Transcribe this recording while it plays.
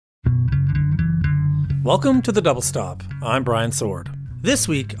Welcome to The Double Stop. I'm Brian Sword. This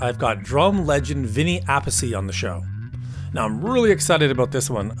week, I've got drum legend Vinny Appice on the show. Now, I'm really excited about this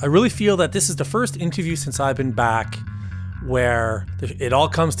one. I really feel that this is the first interview since I've been back where it all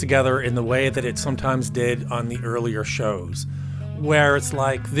comes together in the way that it sometimes did on the earlier shows, where it's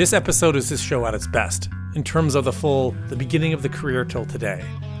like this episode is this show at its best in terms of the beginning of the career till today.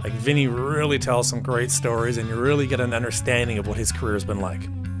 Like Vinny really tells some great stories and you really get an understanding of what his career has been like.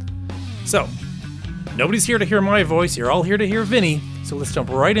 So, nobody's here to hear my voice, you're all here to hear Vinny, so let's jump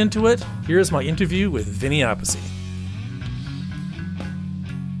right into it. Here's my interview with Vinny Appice.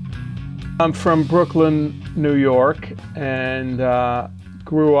 I'm from Brooklyn, New York, and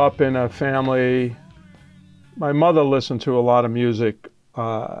grew up in a family. My mother listened to a lot of music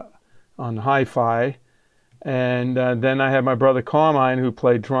on hi-fi, and then I had my brother Carmine, who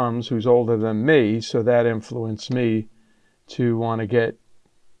played drums, who's older than me, so that influenced me to want to get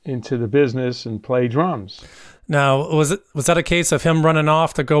into the business and play drums. Now, was that a case of him running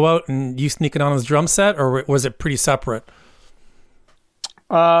off to go out and you sneaking on his drum set, or was it pretty separate?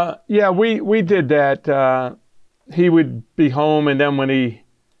 Yeah, we did that. He would be home, and then when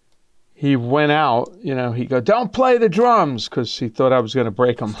he went out, you know, he'd go, "Don't play the drums," because he thought I was going to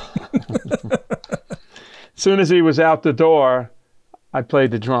break them. As soon as he was out the door, I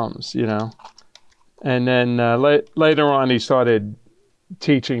played the drums, you know. And then later on, he started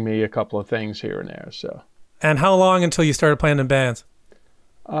teaching me a couple of things here and there. So. And how long until you started playing in bands?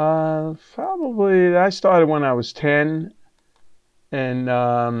 Probably I started when I was 10. And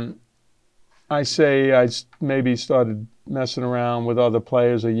I maybe started messing around with other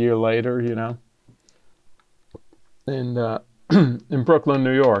players a year later, you know, and in Brooklyn,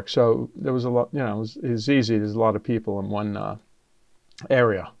 New York. So there was a lot, you know, it was easy. There's a lot of people in one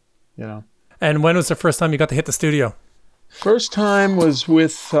area, you know. And when was the first time you got to hit the studio? First time was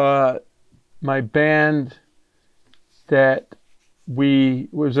with my band that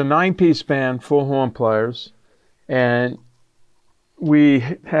was a 9-piece band, full horn players, and we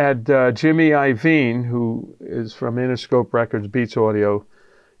had Jimmy Iovine, who is from Interscope Records, Beats Audio.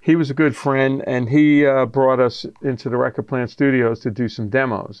 He was a good friend, and he brought us into the Record Plant Studios to do some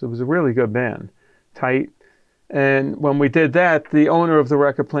demos. It was a really good band, tight. And when we did that, the owner of the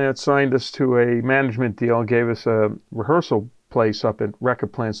Record Plant signed us to a management deal and gave us a rehearsal place up at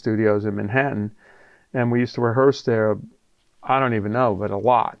Record Plant Studios in Manhattan. And we used to rehearse there, I don't even know, but a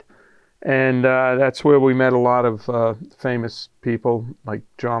lot. And that's where we met a lot of famous people like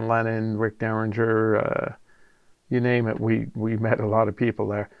John Lennon, Rick Derringer, you name it. We met a lot of people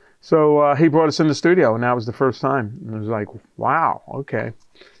there. So he brought us in the studio, and that was the first time. And it was like, wow, okay.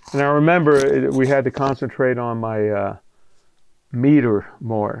 And I remember we had to concentrate on my meter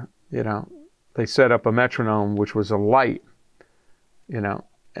more, you know. They set up a metronome, which was a light, you know,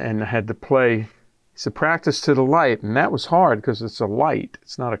 and I had to play. So practice to the light, and that was hard because it's a light.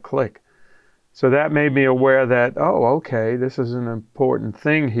 It's not a click. So that made me aware that, oh, okay, this is an important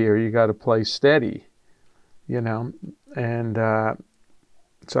thing here. You got to play steady, you know. And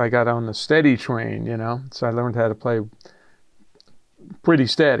so I got on the steady train, you know. So I learned how to play pretty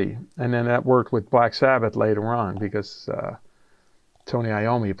steady. And then that worked with Black Sabbath later on because Tony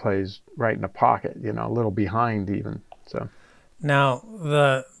Iommi plays right in the pocket, you know, a little behind even. So now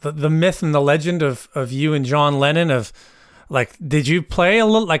the myth and the legend of you and John Lennon of, like, did you play a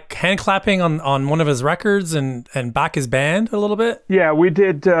little, like, hand clapping on one of his records and back his band a little bit? Yeah, we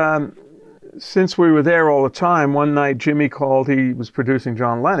did. Since we were there all the time, one night Jimmy called. He was producing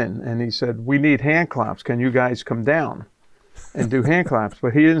John Lennon, and he said, "We need hand claps. Can you guys come down and do hand claps?"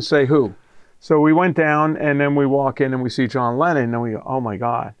 But he didn't say who. So we went down, and then we walk in and we see John Lennon, and we go, oh my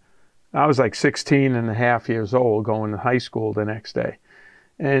God. I was like 16 and a half years old going to high school the next day.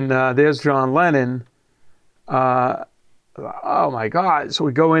 And there's John Lennon. Oh my God. So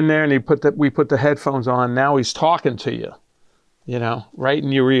we go in there and we put the headphones on. Now he's talking to you, you know, right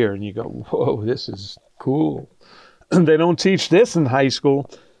in your ear. And you go, whoa, this is cool. They don't teach this in high school.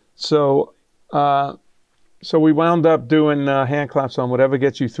 So we wound up doing hand claps on whatever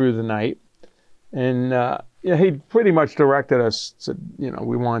gets you through the night. And yeah, he pretty much directed us to, you know,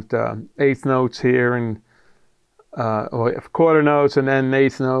 we want eighth notes here and or quarter notes and then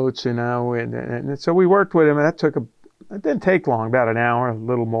eighth notes, you know. And so we worked with him, and it didn't take long, about an hour, a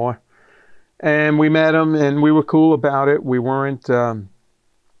little more. And we met him, and we were cool about it. We weren't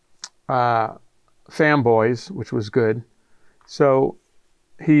fanboys, which was good. So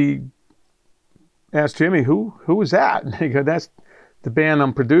he asked Jimmy, who was that? And he goes, "That's the band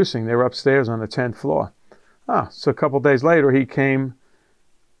I'm producing. They're upstairs on the 10th floor." So a couple of days later, he came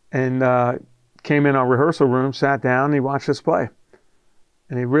and came in our rehearsal room, sat down, and he watched us play.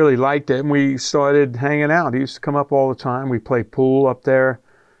 and he really liked it. And we started hanging out. He used to come up all the time. We played pool up there,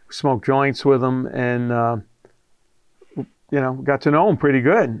 smoked joints with him, and got to know him pretty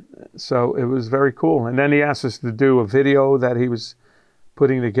good. So it was very cool. And then he asked us to do a video that he was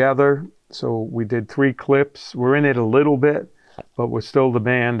putting together. So we did 3 clips. We're in it a little bit, but we're still the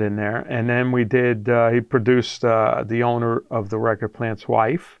band in there. And then we did, he produced the owner of the record plant's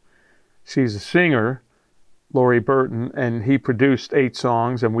wife. She's a singer, Lori Burton, and he produced 8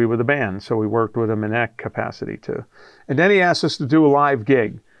 songs, and we were the band. So we worked with him in that capacity too. And then he asked us to do a live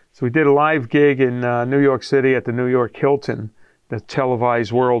gig. So we did a live gig in New York City at the New York Hilton, that's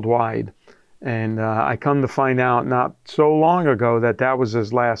televised worldwide. And I come to find out not so long ago that that was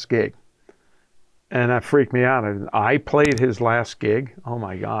his last gig. And that freaked me out. I played his last gig. Oh,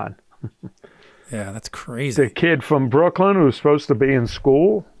 my God. Yeah, that's crazy. The kid from Brooklyn who was supposed to be in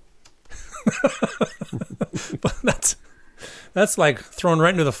school. But that's like thrown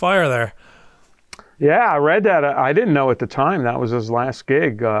right into the fire there. Yeah, I read that. I didn't know at the time that was his last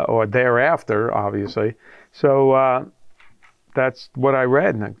gig, or thereafter, obviously. So that's what I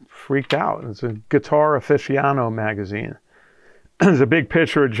read, and I freaked out. It's a Guitar Aficionado magazine. There's a big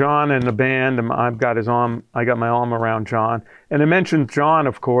picture of John and the band, and I've got his arm. I got my arm around John, and it mentions John,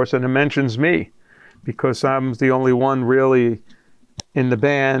 of course, and it mentions me, because I'm the only one really in the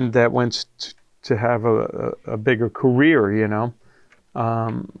band that went to have a bigger career, you know.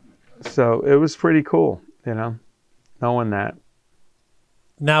 So it was pretty cool, you know, knowing that.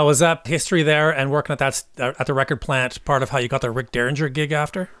 Now, was that history there and working at the record plant part of how you got the Rick Derringer gig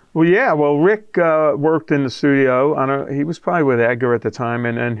after? Well, yeah. Well, Rick worked in the studio. He was probably with Edgar at the time,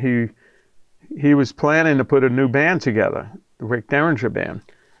 and he was planning to put a new band together, the Rick Derringer band,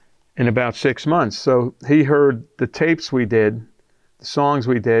 in about 6 months. So he heard the tapes we did, the songs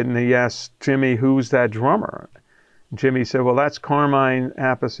we did, and he asked Jimmy, "Who's that drummer?" Jimmy said, "Well, that's Carmine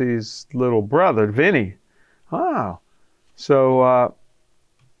Appice's little brother, Vinny." Oh. So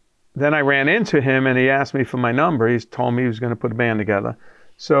then I ran into him, and he asked me for my number. He told me he was going to put a band together.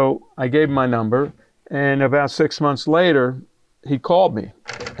 So I gave him my number, and about 6 months later, he called me,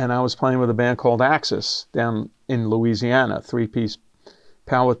 and I was playing with a band called Axis down in Louisiana, 3-piece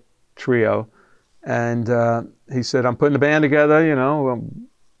power trio. And he said, "I'm putting a band together, you know.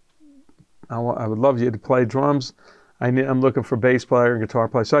 I would love you to play drums. I'm looking for a bass player and guitar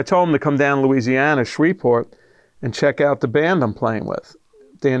player." So I told him to come down to Louisiana, Shreveport, and check out the band I'm playing with.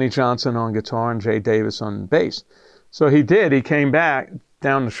 Danny Johnson on guitar and Jay Davis on bass. So he did. He came back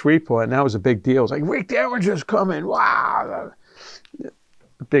down to Shreveport, and that was a big deal. It was like, Rick Derringer's coming. Wow.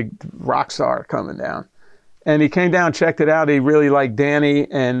 A big rock star coming down. And he came down, checked it out. He really liked Danny,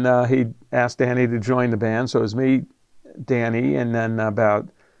 and he asked Danny to join the band. So it was me, Danny, and then about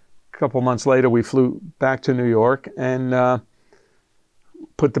a couple months later, we flew back to New York and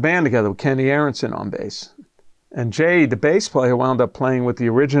put the band together with Kenny Aronson on bass. And Jay, the bass player, wound up playing with the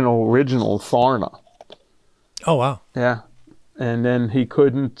original Foreigner. Oh, wow. Yeah. And then he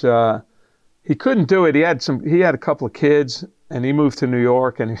couldn't do it. He had a couple of kids, and he moved to New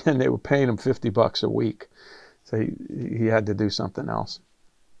York, and they were paying him $50 a week. So he had to do something else.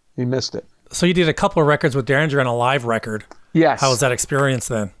 He missed it. So you did a couple of records with Derringer and a live record. Yes. How was that experience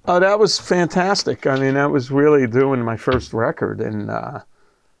then? Oh, that was fantastic. I mean, that was really doing my first record, and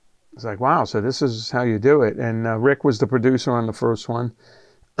it's like, wow, so this is how you do it. And Rick was the producer on the first one,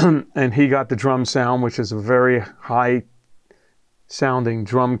 and he got the drum sound, which is a very high-sounding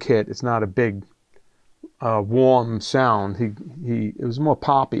drum kit. It's not a big, warm sound. It was more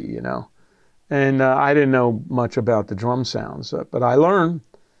poppy, you know. And I didn't know much about the drum sounds, but I learned.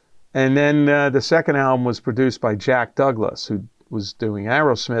 And then the second album was produced by Jack Douglas, who was doing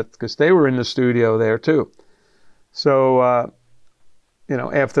Aerosmith, because they were in the studio there too. So, you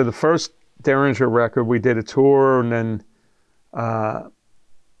know, after the first Derringer record, we did a tour, and then,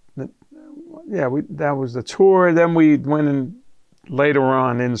 that was the tour. Then we went in later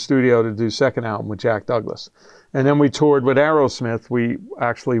on in the studio to do second album with Jack Douglas. And then we toured with Aerosmith. We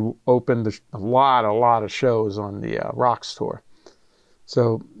actually opened a lot of shows on the Rocks tour.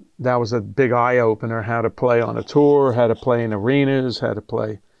 So that was a big eye-opener, how to play on a tour, how to play in arenas, how to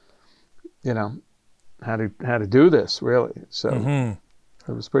play, you know, how to do this, really. So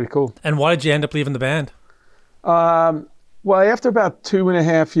it was pretty cool. And why did you end up leaving the band? Well, after about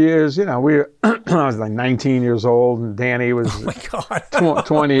 2.5 years, you know, I was like 19 years old, and Danny was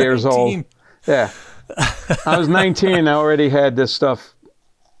 20 years old. Yeah. I was 19. I already had this stuff,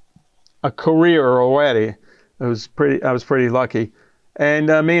 a career already. I was pretty lucky. And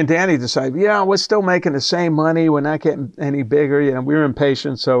me and Danny decided, yeah, we're still making the same money. We're not getting any bigger. You know, we were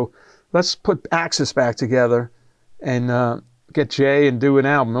impatient. So let's put Axis back together and get Jay and do an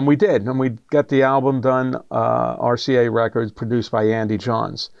album. And we did. And we got the album done, RCA Records, produced by Andy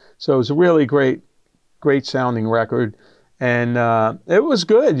Johns. So it was a really great sounding record. And it was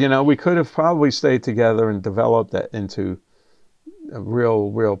good. You know, we could have probably stayed together and developed that into a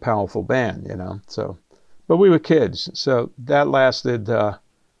real powerful band, you know. So, but we were kids. So that lasted a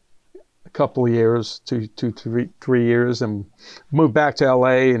couple of years, three years, and moved back to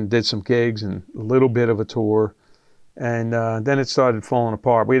LA and did some gigs and a little bit of a tour. And then it started falling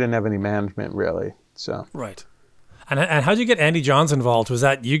apart. We didn't have any management really. So right. And how'd you get Andy Johns involved? Was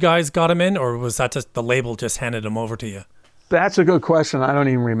that you guys got him in, or was that just the label just handed him over to you? That's a good question. I don't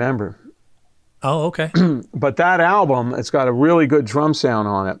even remember. Oh, okay. But that album, it's got a really good drum sound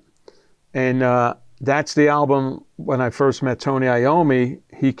on it. And that's the album, when I first met Tony Iommi,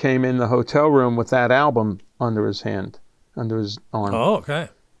 he came in the hotel room with that album under his arm. Oh, okay.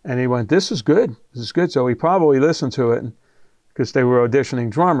 And he went, this is good. This is good. So he probably listened to it because they were auditioning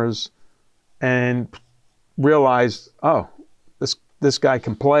drummers and realized, oh, this guy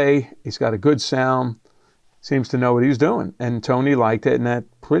can play. He's got a good sound. Seems to know what he's doing. And Tony liked it, and that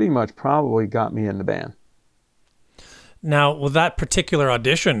pretty much probably got me in the band. Now, with that particular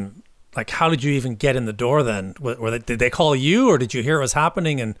audition, like, how did you even get in the door then? Did they call you, or did you hear it was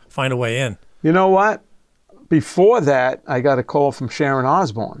happening and find a way in? You know what? Before that, I got a call from Sharon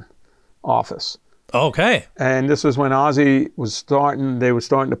Osbourne office. Okay. And this was when Ozzy was starting. They were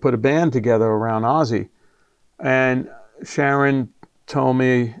starting to put a band together around Ozzy. And Sharon told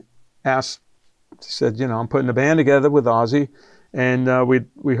me, she said, you know, I'm putting a band together with Ozzy, and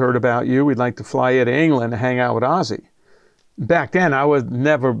we heard about you. We'd like to fly you to England to hang out with Ozzy. Back then, I was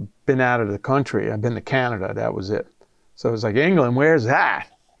never been out of the country. I've been to Canada. That was it. So it was like, England, where's that?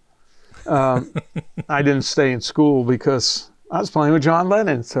 I didn't stay in school because I was playing with John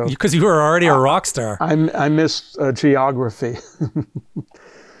Lennon. So because you were already a rock star. I missed geography.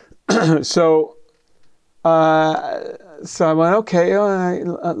 So I went, okay,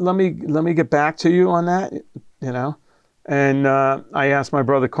 let me get back to you on that, you know. And I asked my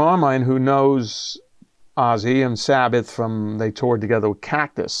brother Carmine, who knows Ozzy and Sabbath they toured together with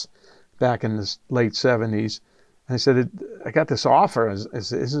Cactus back in the late 70s. And I said, I got this offer.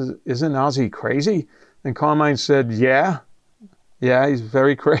 Isn't Ozzy crazy? And Carmine said, yeah, he's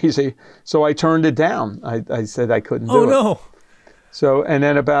very crazy. So I turned it down. I said I couldn't do it. Oh, no. So, and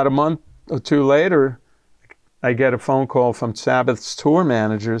then about a month or two later, I get a phone call from Sabbath's tour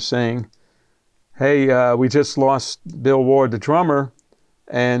manager saying, hey, we just lost Bill Ward, the drummer,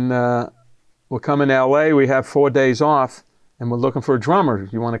 and we're coming to LA. We have 4 days off, and we're looking for a drummer.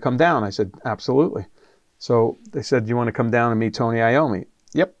 You want to come down? I said, absolutely. So they said, you want to come down and meet Tony Iommi?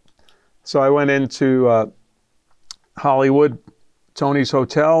 Yep. So I went into Hollywood, Tony's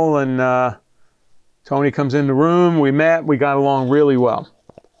hotel, and Tony comes in the room. We met. We got along really well.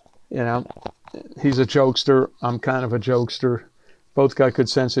 You know, he's a jokester. I'm kind of a jokester. Both got good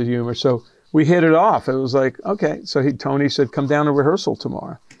sense of humor. So we hit it off. It was like, okay. So Tony said, come down to rehearsal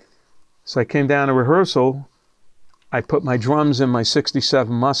tomorrow. So I came down to rehearsal. I put my drums in my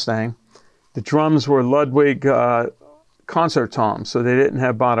 67 Mustang. The drums were Ludwig concert toms, so they didn't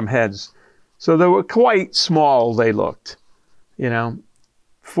have bottom heads. So they were quite small, they looked. You know,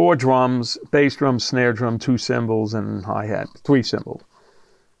 4 drums, bass drum, snare drum, 2 cymbals, and hi-hat, 3 cymbals.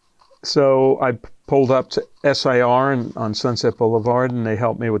 So I pulled up to SIR on Sunset Boulevard, and they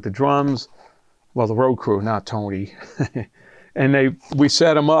helped me with the drums. Well, the road crew, not Tony. And we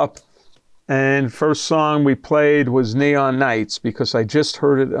set them up. And first song we played was Neon Nights because I just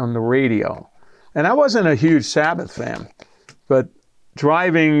heard it on the radio. And I wasn't a huge Sabbath fan, but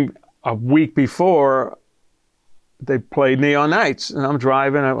driving a week before, they played Neon Nights. And I'm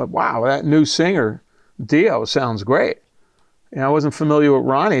driving, I went, wow, that new singer, Dio, sounds great. And I wasn't familiar with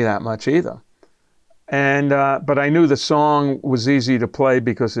Ronnie that much either. And but I knew the song was easy to play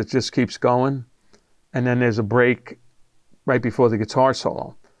because it just keeps going. And then there's a break right before the guitar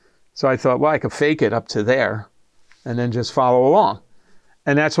solo. So I thought, well, I could fake it up to there and then just follow along.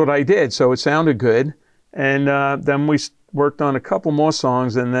 And that's what I did. So it sounded good. And then we worked on a couple more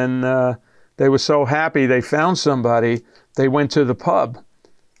songs. And then they were so happy they found somebody. They went to the pub.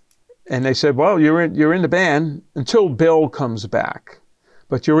 And they said, well, you're in the band until Bill comes back.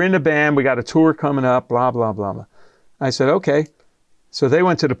 But you're in the band. We got a tour coming up, blah, blah, blah, blah. I said, okay. So they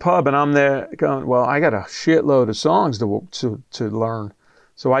went to the pub, and I'm there going, well, I got a shitload of songs to learn.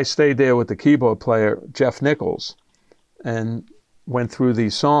 So I stayed there with the keyboard player, Jeff Nichols, and went through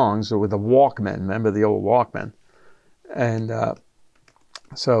these songs with a Walkman. Remember the old Walkman? And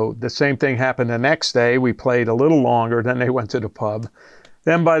so the same thing happened the next day. We played a little longer. Then they went to the pub.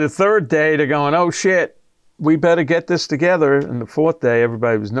 Then by the third day, they're going, oh, shit, we better get this together. And the fourth day,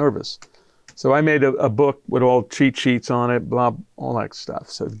 everybody was nervous. So I made a book with all cheat sheets on it, blah, all that stuff,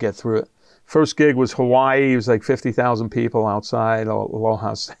 so to get through it. First gig was Hawaii. It was like 50,000 people outside,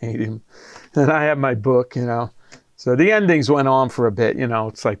 Aloha Stadium. And I had my book, you know. So the endings went on for a bit, you know.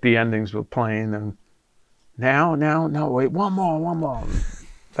 It's like the endings were playing. And now, wait, one more.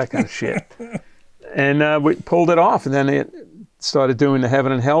 That kind of shit. And we pulled it off. And then it started doing the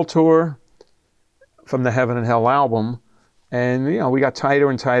Heaven and Hell tour from the Heaven and Hell album. And, you know, we got tighter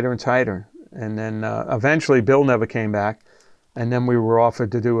and tighter and tighter. And then eventually Bill never came back. And then we were offered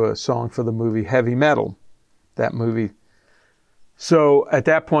to do a song for the movie Heavy Metal, that movie. So at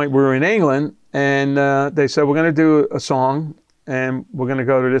that point, we were in England, and they said, we're going to do a song, and we're going to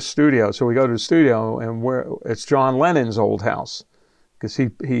go to this studio. So we go to the studio, and it's John Lennon's old house, because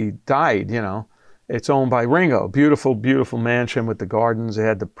he died, you know. It's owned by Ringo. Beautiful, beautiful mansion with the gardens. They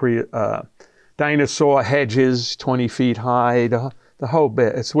had the dinosaur hedges, 20 feet high, the whole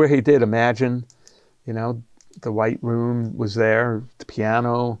bit. It's where he did Imagine, you know. The white room was there, the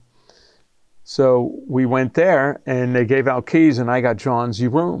piano. So we went there, and they gave out keys, and I got John's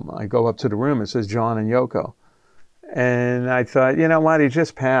room. I go up to the room, it says John and Yoko. And I thought, you know what, he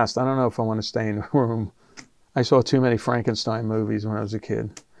just passed. I don't know if I want to stay in the room. I saw too many Frankenstein movies when I was a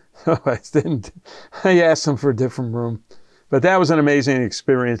kid. So I asked him for a different room. But that was an amazing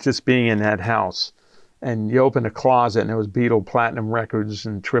experience, just being in that house. And you open a closet, and there was Beatle Platinum records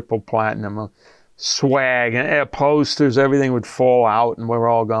and triple platinum. Swag and posters, everything would fall out, and we were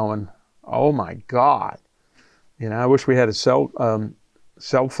all going, oh my God. You know, I wish we had a cell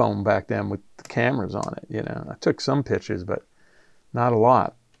phone back then with the cameras on it, you know. I took some pictures, but not a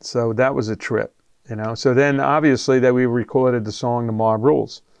lot. So that was a trip, you know. So then obviously that we recorded the song The Mob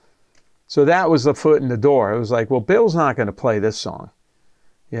Rules. So that was the foot in the door. It was like, well, Bill's not going to play this song.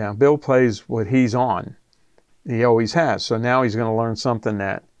 Yeah, Bill plays what he's on. He always has. So now he's going to learn something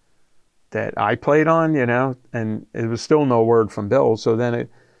that I played on, you know, and it was still no word from Bill. So then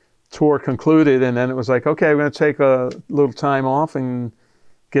tour concluded, and then it was like, okay, we're going to take a little time off and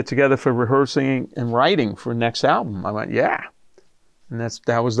get together for rehearsing and writing for next album. I went, yeah. And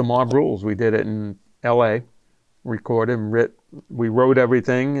that was The Mob Rules. We did it in L.A., recorded, and we wrote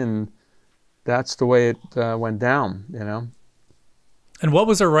everything, and that's the way it went down, you know. And what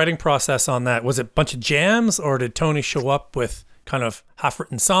was the writing process on that? Was it a bunch of jams, or did Tony show up with kind of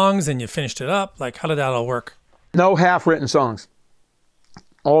half-written songs and you finished it up? Like, how did that all work? No half-written songs.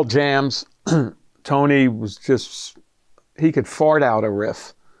 All jams. Tony was just, he could fart out a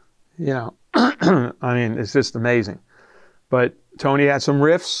riff, you know. I mean, it's just amazing. But Tony had some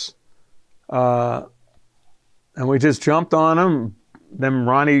riffs, and we just jumped on them. Then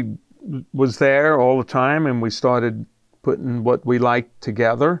Ronnie was there all the time, and we started putting what we liked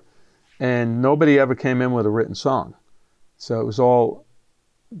together, and nobody ever came in with a written song. So it was all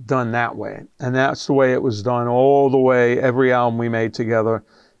done that way. And that's the way it was done all the way, every album we made together,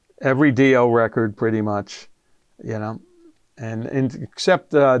 every Dio record pretty much, you know. And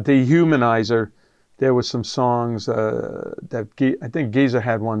except Dehumanizer, there were some songs I think Geezer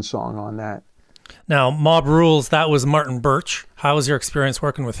had one song on that. Now, Mob Rules, that was Martin Birch. How was your experience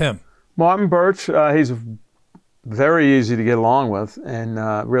working with him? Martin Birch, he's very easy to get along with, and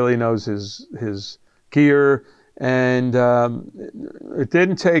really knows his gear. And it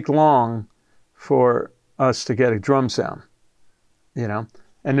didn't take long for us to get a drum sound, you know.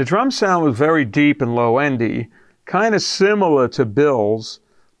 And the drum sound was very deep and low-endy, kind of similar to Bill's,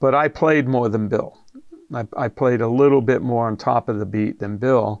 but I played more than Bill. I played a little bit more on top of the beat than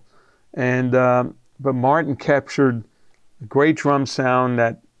Bill. And but Martin captured a great drum sound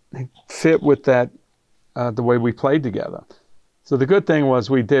that fit with that the way we played together. So the good thing was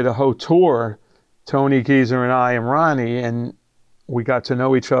we did a whole tour, Tony, Geezer, and I, and Ronnie, and we got to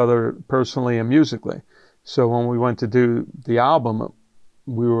know each other personally and musically. So when we went to do the album,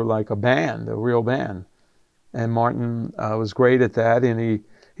 we were like a band, a real band. And Martin was great at that, and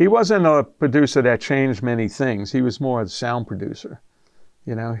he wasn't a producer that changed many things. He was more a sound producer,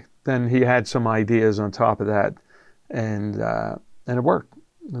 you know. Then he had some ideas on top of that, and it worked.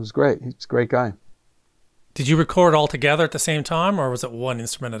 It was great. He's a great guy. Did you record all together at the same time, or was it one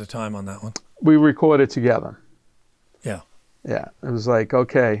instrument at a time on that one? We recorded together. Yeah. Yeah. It was like,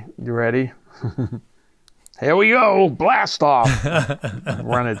 okay, you ready? Here we go, blast off.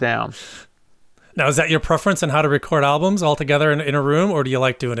 Run it down. Now, is that your preference on how to record albums all together in a room, or do you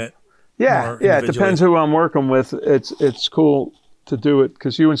like doing it? Yeah, it depends who I'm working with. It's cool to do it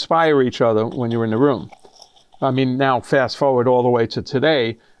because you inspire each other when you're in the room. I mean, now fast forward all the way to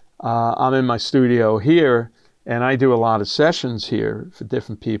today, I'm in my studio here, and I do a lot of sessions here for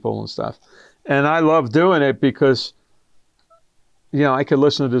different people and stuff. And I love doing it because, I could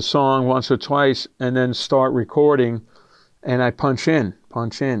listen to the song once or twice and then start recording, and I punch in,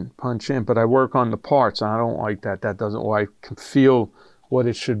 but I work on the parts. I don't like that. That doesn't, I can feel what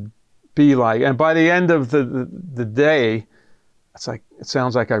it should be like. And by the end of the day, it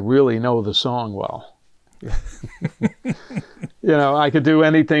sounds like I really know the song well. I could do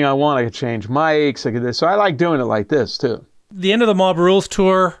anything I want. I could change mics. So I like doing it like this too. The end of the Mob Rules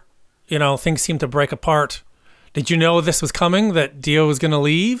tour, things seemed to break apart. Did you know this was coming, that Dio was going to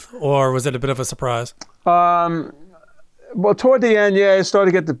leave, or was it a bit of a surprise? Well, toward the end, I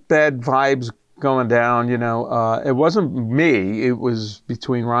started to get the bad vibes going down. It wasn't me. It was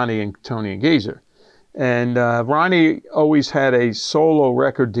between Ronnie and Tony and Geezer. And Ronnie always had a solo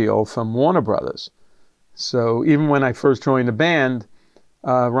record deal from Warner Brothers. So even when I first joined the band,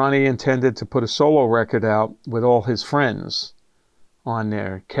 Ronnie intended to put a solo record out with all his friends on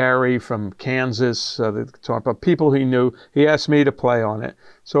there. Carrie from Kansas, the guitar, people he knew. He asked me to play on it.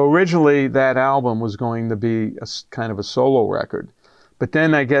 So originally that album was going to be kind of a solo record. But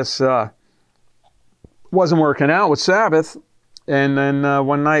then I guess wasn't working out with Sabbath. And then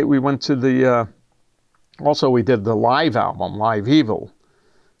one night we went to also we did the live album, Live Evil.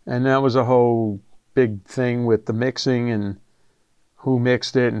 And that was a whole big thing with the mixing and who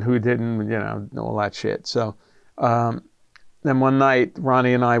mixed it and who didn't, all that shit. So then one night,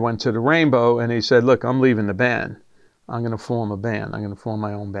 Ronnie and I went to the Rainbow, and he said, look, I'm leaving the band. I'm going to form a band. I'm going to form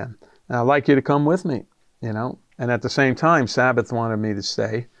my own band. And I'd like you to come with me, And at the same time, Sabbath wanted me to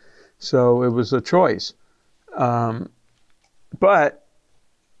stay. So it was a choice. But,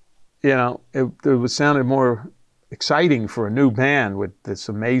 it sounded more exciting for a new band with this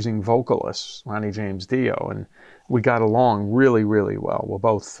amazing vocalist, Ronnie James Dio, and we got along really, really well. We're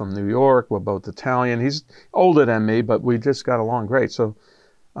both from New York. We're both Italian. He's older than me, but we just got along great. So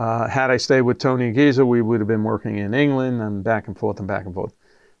had I stayed with Tony and Geezer, we would have been working in England and back and forth and back and forth.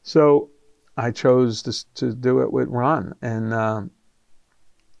 So I chose to do it with Ron, and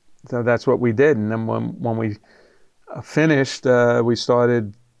so that's what we did. And then when we finished, we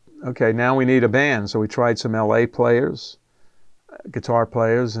started, okay, now we need a band. So we tried some LA players, guitar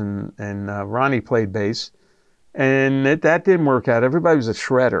players, and Ronnie played bass. And that didn't work out. Everybody was a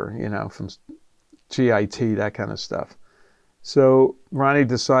shredder, from GIT, that kind of stuff. So Ronnie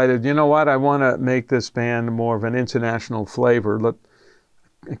decided, you know what, I want to make this band more of an international flavor. Let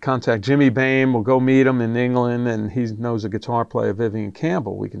contact Jimmy Bain. We'll go meet him in England, and he knows a guitar player, Vivian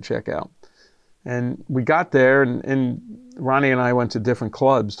Campbell, we can check out. And we got there, and Ronnie and I went to different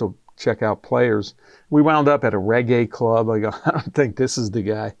clubs to check out players. We wound up at a reggae club. I go, I don't think this is the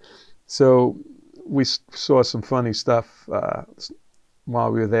guy. So we saw some funny stuff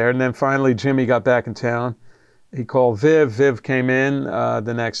while we were there. And then finally, Jimmy got back in town. He called Viv. Viv came in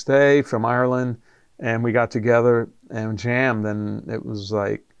the next day from Ireland, and we got together and jammed. And it was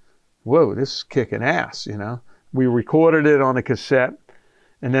like, whoa, this is kicking ass, We recorded it on a cassette.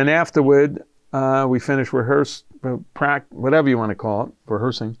 And then afterward, we finished whatever you want to call it,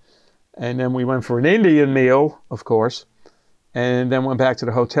 rehearsing. And then we went for an Indian meal, of course. And then went back to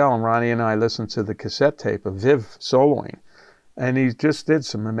the hotel, and Ronnie and I listened to the cassette tape of Viv soloing. And he just did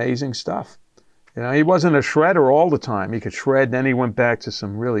some amazing stuff. He wasn't a shredder all the time. He could shred, then he went back to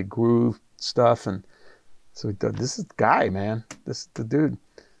some really groove stuff. And so we thought, this is the guy, man. This is the dude.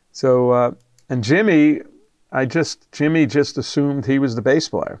 So, and Jimmy just assumed he was the bass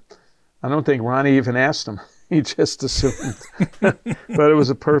player. I don't think Ronnie even asked him. He just assumed. But it was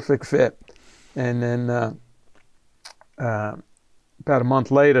a perfect fit. And then about a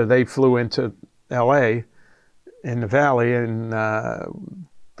month later, they flew into L.A. in the Valley, and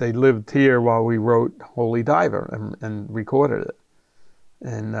they lived here while we wrote Holy Diver and recorded it.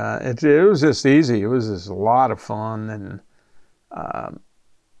 And it was just easy. It was just a lot of fun, and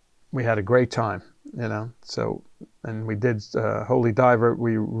we had a great time, So, and we did Holy Diver.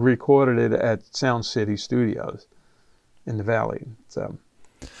 We recorded it at Sound City Studios in the Valley. So,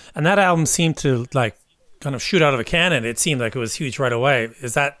 and that album seemed to kind of shoot out of a cannon. It seemed like it was huge right away.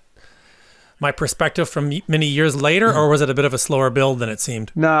 Is that my perspective from many years later, or was it a bit of a slower build than it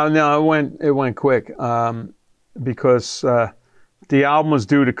seemed? No, it went quick because the album was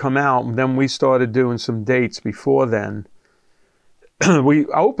due to come out, and then we started doing some dates before then. We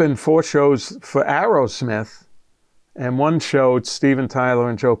opened 4 shows for Aerosmith, and one show, Steven Tyler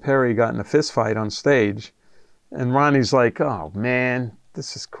and Joe Perry got in a fist fight on stage, and Ronnie's like, oh man,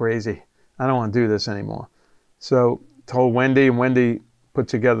 this is crazy. I don't want to do this anymore. So told Wendy, and Wendy put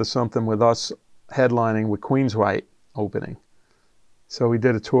together something with us headlining with Queensryche opening. So we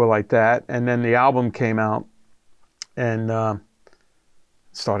did a tour like that, and then the album came out, and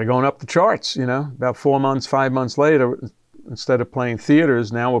started going up the charts, you know. About 4 months, 5 months later, instead of playing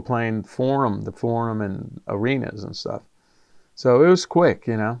theaters, now we're playing the Forum and arenas and stuff. So it was quick,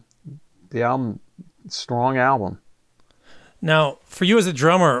 you know. The album, strong album. Now, for you as a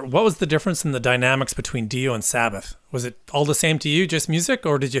drummer, what was the difference in the dynamics between Dio and Sabbath? Was it all the same to you, just music,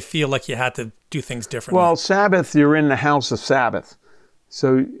 or did you feel like you had to do things differently? Well, Sabbath, you're in the house of Sabbath.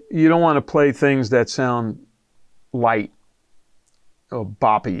 So you don't want to play things that sound light or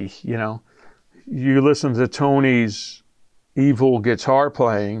boppy, you know. You listen to Tony's evil guitar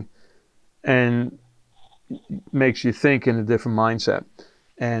playing and makes you think in a different mindset.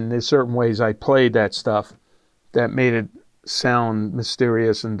 And there's certain ways I played that stuff that made it sound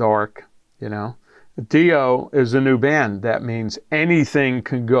mysterious and dark, you know. Dio is a new band. That means anything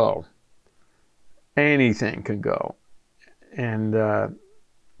can go. Anything can go. And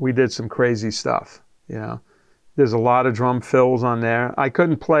we did some crazy stuff, you know. There's a lot of drum fills on there. I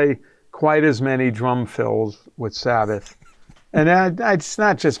couldn't play quite as many drum fills with Sabbath. And it's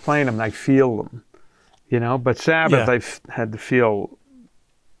not just playing them, I feel them, you know. But Sabbath, I had to feel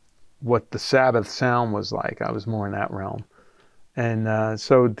what the Sabbath sound was like. I was more in that realm. And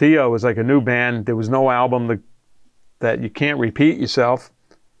so Dio was like a new band. There was no album that you can't repeat yourself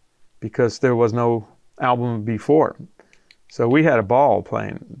because there was no album before. So we had a ball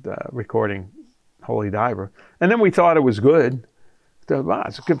playing, recording Holy Diver. And then we thought it was good. Wow,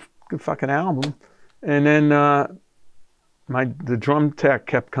 it's a good fucking album. And then the drum tech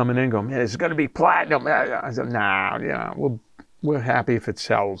kept coming in going, man, it's going to be platinum. I said, nah, you know, we're happy if it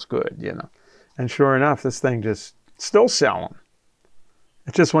sells good, you know. And sure enough, this thing just still selling.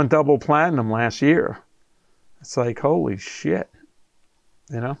 It just went double platinum last year. It's like, holy shit,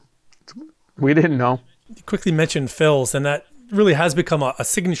 you know. We didn't know. You quickly mentioned fills, and that really has become a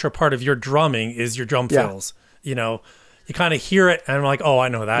signature part of your drumming is your drum fills. You know, you kind of hear it, and I'm like, oh, I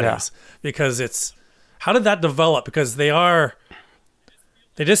know who that is. Because it's, how did that develop? Because they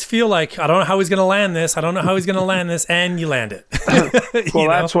just feel like, I don't know how he's going to land this. I don't know how he's going to land this, and you land it. Well,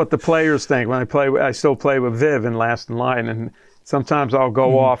 that's what the players think. When I still play with Viv in Last in Line, and sometimes I'll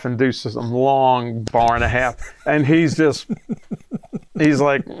go off and do some long bar and a half, and he's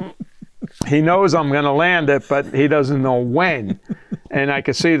like, he knows I'm going to land it, but he doesn't know when. And I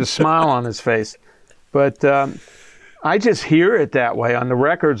can see the smile on his face. But I just hear it that way. On the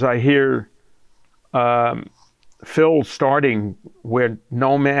records, I hear Phil starting where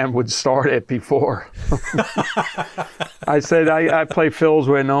no man would start it before. I said I play fills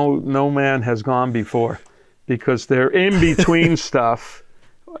where no man has gone before, because they're in between stuff,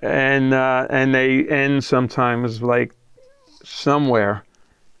 and they end sometimes like somewhere,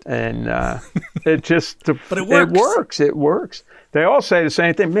 and it just but it works. It works. They all say the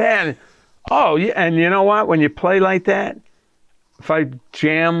same thing, man. Oh yeah, and you know what? When you play like that, if I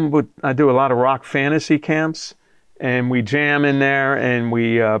jam I do a lot of rock fantasy camps, and we jam in there, and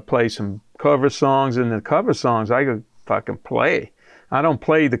we play some cover songs. And the cover songs, I could fucking play. I don't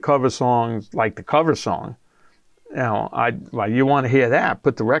play the cover songs like the cover song. You know, you want to hear that?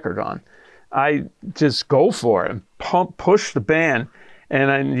 Put the record on. I just go for it and push the band,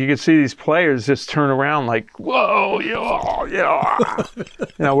 and you can see these players just turn around like, whoa, yeah. You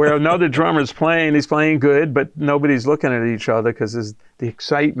know, where another drummer's playing, he's playing good, but nobody's looking at each other because the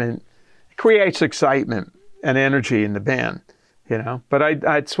excitement. It creates excitement and energy in the band, you know. But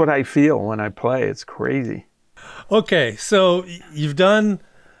it's what I feel when I play. It's crazy. Okay, so you've done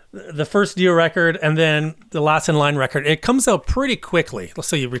the first Dio record and then the Last in Line record. It comes out pretty quickly.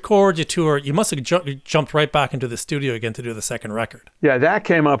 So you record, you tour. You must have jumped right back into the studio again to do the second record. Yeah, that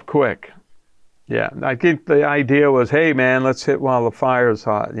came up quick. Yeah, I think the idea was, hey, man, let's hit while the fire's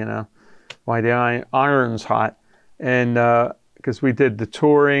hot, you know, while the iron's hot. And because we did the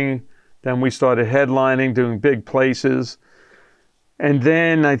touring, then we started headlining, doing big places. And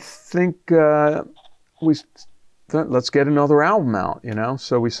then I think let's get another album out, you know.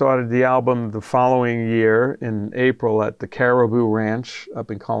 So we started the album the following year in April at the Caribou Ranch up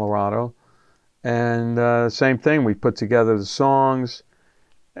in Colorado. And same thing, we put together the songs.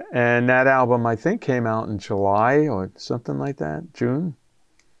 And that album, I think, came out in July or something like that, June.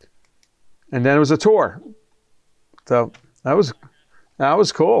 And then it was a tour. So that was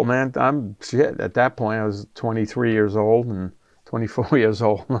cool, man. At that point, I was 23 years old and 24 years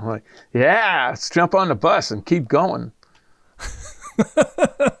old. I'm like, yeah, let's jump on the bus and keep going.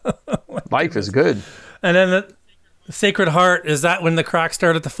 Life is good. And then the Sacred Heart, is that when the cracks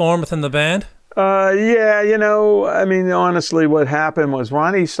started to form within the band? Yeah, you know, I mean, honestly, what happened was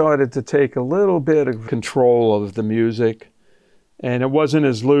Ronnie started to take a little bit of control of the music. And it wasn't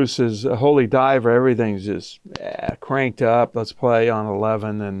as loose as Holy Diver. Everything's just cranked up. Let's play on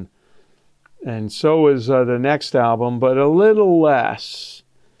 11. And so was the next album, but a little less,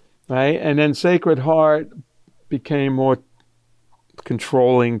 right? And then Sacred Heart became more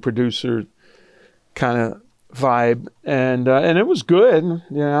controlling producer kind of vibe. And it was good, you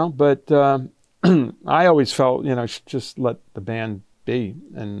know, but I always felt, you know, just let the band be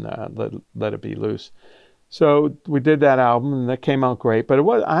and let it be loose. So we did that album, and that came out great. But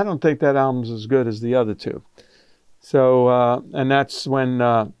I don't think that album's as good as the other two. So, and that's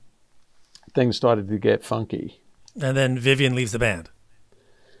when things started to get funky. And then Vivian leaves the band.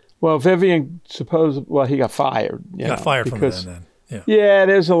 Well, Vivian he got fired. He got fired from the band then. Yeah. Yeah,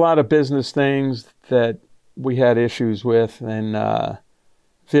 there's a lot of business things that we had issues with, and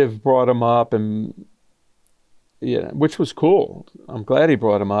Viv brought him up, and which was cool. I'm glad he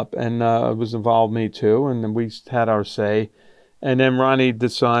brought him up, and it was involved me too, and then we had our say. And then Ronnie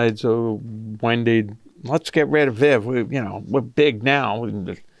decides, Wendy, let's get rid of Viv. We're big now.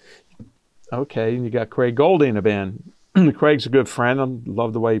 Okay, and you got Craig Goldie in the band. Craig's a good friend. I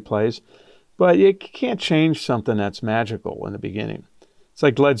love the way he plays. But you can't change something that's magical in the beginning. It's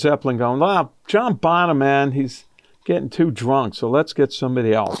like Led Zeppelin going, well, John Bonham, man, he's getting too drunk, so let's get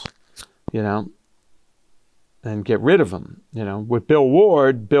somebody else, and get rid of him. With Bill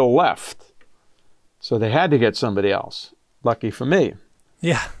Ward, Bill left. So they had to get somebody else. Lucky for me.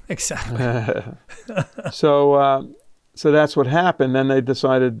 Yeah, exactly. So that's what happened. Then they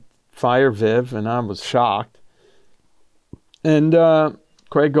decided fire Viv, and I was shocked. And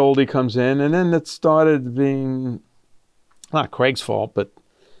Craig Goldie comes in, and then it started being not Craig's fault, but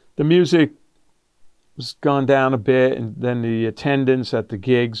the music was gone down a bit, and then the attendance at the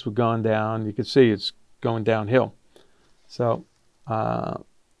gigs were gone down. You could see it's going downhill. So that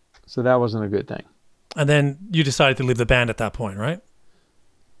wasn't a good thing. And then you decided to leave the band at that point, right?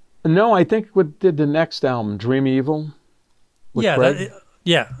 No, I think we did the next album, Dream Evil. Yeah,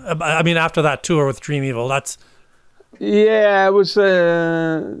 I mean, after that tour with Dream Evil, that's... Yeah, it was...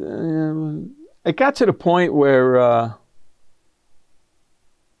 it got to the point where...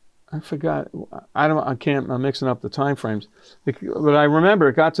 I forgot. I'm mixing up the time frames. But I remember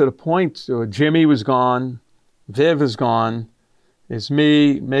it got to the point where Jimmy was gone, Viv is gone. It's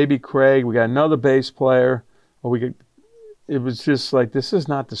me, maybe Craig. We got another bass player. It was just like, this is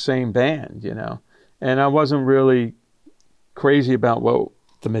not the same band, And I wasn't really crazy about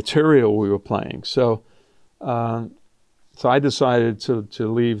the material we were playing. So I decided to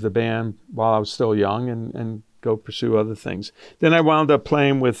leave the band while I was still young and go pursue other things. Then I wound up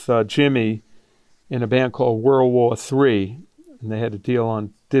playing with Jimmy in a band called World War III, and they had a deal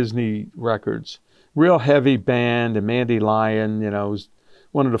on Disney Records. Real heavy band, and Mandy Lyon, was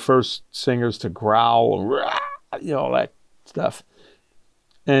one of the first singers to growl, all that stuff.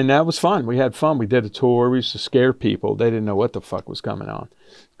 And that was fun. We had fun. We did a tour. We used to scare people. They didn't know what the fuck was coming on.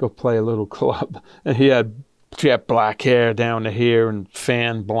 Go play a little club. And he had jet black hair down to here and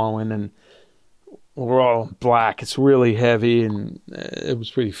fan blowing, and we're all black. It's really heavy, and it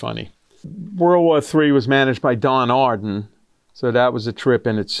was pretty funny. World War III was managed by Don Arden, so that was a trip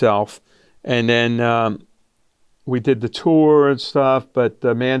in itself. And then we did the tour and stuff, but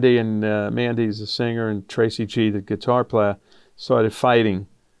Mandy's the singer, and Tracy G, the guitar player, started fighting.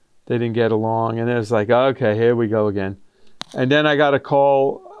 They didn't get along, and it was like, okay, here we go again. And then I got a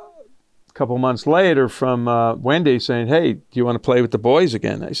call a couple months later from Wendy saying, hey, do you want to play with the boys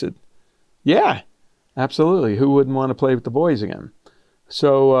again? I said, yeah, absolutely. Who wouldn't want to play with the boys again?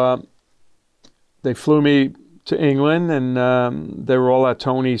 So they flew me to England, and they were all at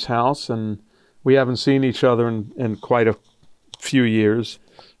Tony's house, and we haven't seen each other in quite a few years.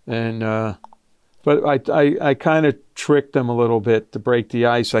 And but I kind of tricked them a little bit to break the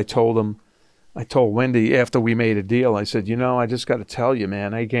ice. I told Wendy after we made a deal, I said, I just got to tell you,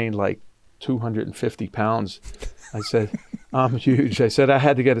 man, I gained like 250 pounds. I said, I'm huge. I said, I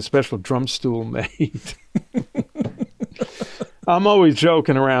had to get a special drum stool made. I'm always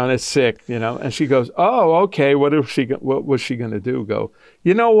joking around. It's sick, And she goes, oh, okay. What was she going to do? Go,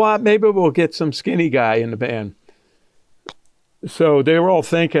 you know what? Maybe we'll get some skinny guy in the band. So they were all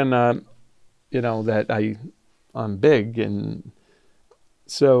thinking, that I'm big. And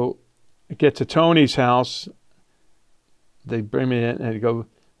so I get to Tony's house. They bring me in and they go,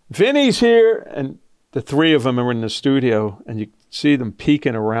 Vinny's here. And the three of them are in the studio, and you see them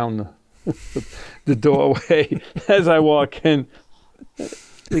peeking around the doorway as I walk in.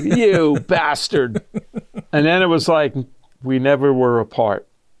 You bastard. And then it was like we never were apart.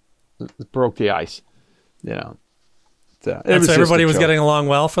 It broke the ice, So everybody was getting along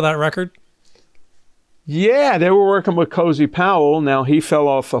well for that record? Yeah, they were working with Cozy Powell. Now, he fell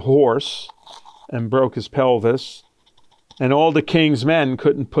off a horse and broke his pelvis, and all the King's men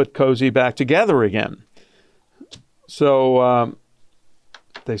couldn't put Cozy back together again. So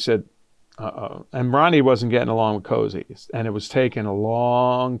they said, uh-oh. And Ronnie wasn't getting along with Cozy, and it was taking a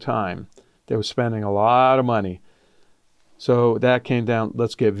long time. They were spending a lot of money. So that came down,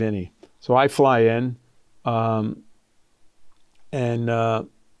 let's get Vinny. So I fly in,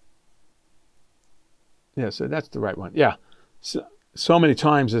 yeah, so that's the right one. Yeah. So many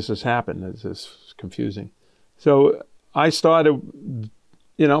times this has happened. It's confusing. So I started,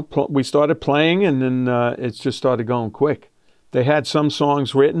 we started playing, and then it just started going quick. They had some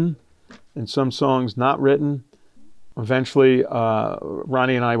songs written and some songs not written. Eventually,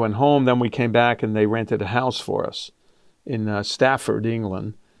 Ronnie and I went home. Then we came back, and they rented a house for us in Stratford,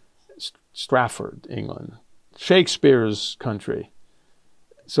 England. Shakespeare's country.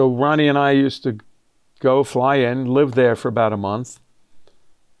 So Ronnie and I used to go fly in, live there for about a month,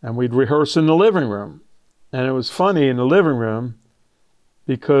 and we'd rehearse in the living room. And it was funny in the living room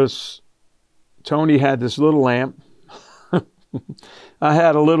because Tony had this little amp. I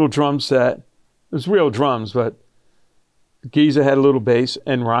had a little drum set. It was real drums, but Geezer had a little bass,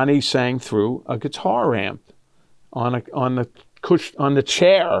 and Ronnie sang through a guitar amp on the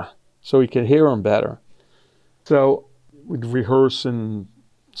chair so he could hear him better. So we'd rehearse in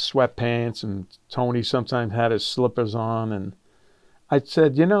sweatpants, and Tony sometimes had his slippers on, and I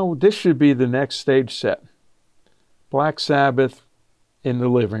said, this should be the next stage set. Black Sabbath in the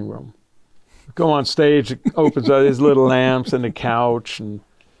living room. Go on stage, it opens up his little lamps and the couch, and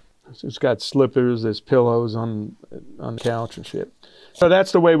it's got slippers, there's pillows on the couch and shit. So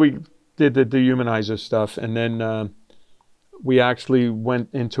that's the way we did the Dehumanizer stuff, and then we actually went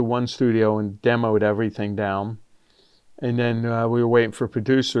into one studio and demoed everything down. And then we were waiting for a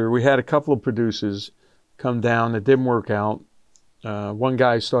producer. We had a couple of producers come down. It didn't work out. One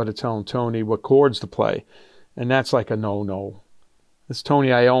guy started telling Tony what chords to play, and that's like a no-no. It's Tony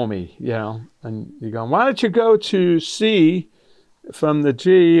Iommi, and you're going, why don't you go to C from the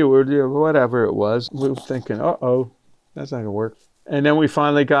G or whatever it was. We were thinking, uh-oh, that's not going to work. And then we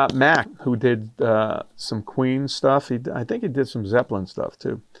finally got Mac, who did some Queen stuff. I think he did some Zeppelin stuff,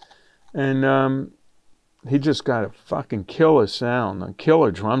 too. And he just got a fucking killer sound, a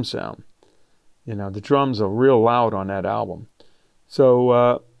killer drum sound. The drums are real loud on that album.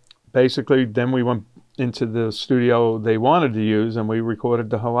 So basically, then we went into the studio they wanted to use, and we recorded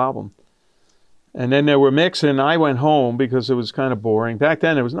the whole album. And then they were mixing. I went home because it was kind of boring. Back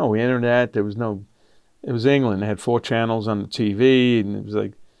then, there was no internet. It was England. They had 4 channels on the TV, and it was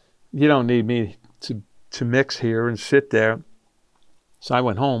like, you don't need me to mix here and sit there. So I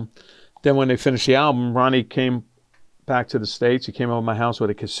went home. Then when they finished the album, Ronnie came back to the States. He came over to my house with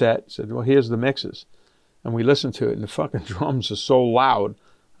a cassette. Said, well, here's the mixes. And we listened to it, and the fucking drums are so loud.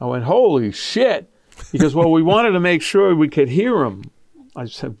 I went, holy shit. He goes, well, we wanted to make sure we could hear them. I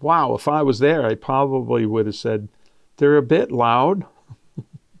said, wow, if I was there, I probably would have said, they're a bit loud.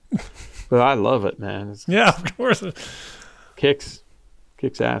 But I love it, man. Yeah, of course. Kicks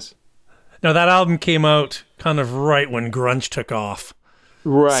ass. Now, that album came out kind of right when grunge took off.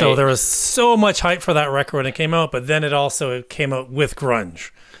 Right. So there was so much hype for that record when it came out, but then it came out with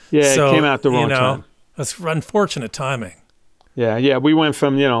grunge. Yeah, so, it came out the wrong time. That's unfortunate timing. Yeah. We went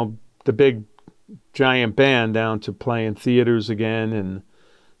from, the big giant band down to playing theaters again. And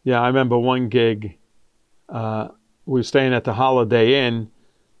yeah, I remember one gig, we were staying at the Holiday Inn,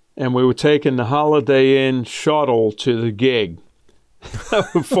 and we were taking the Holiday Inn shuttle to the gig.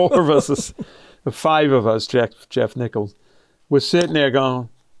 4 of us, 5 of us, Jeff Nichols, we're sitting there going,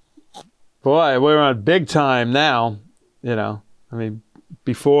 boy, we're on big time now,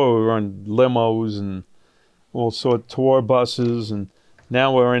 before we were on limos and all sort of tour buses, and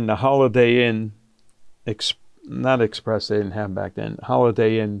now we're in the Holiday Inn, not Express, they didn't have back then,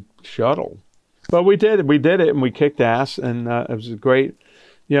 Holiday Inn shuttle. But we did it, and we kicked ass, and it was great.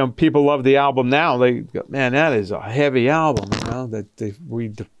 People love the album now. They go, man, that is a heavy album, that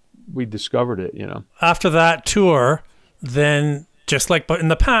we discovered it, After that tour, then just like in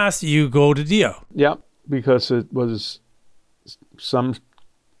the past, you go to Dio. Yep, because it was some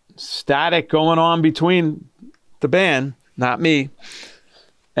static going on between the band, not me.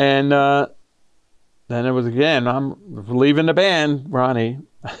 And then it was again, I'm leaving the band, Ronnie.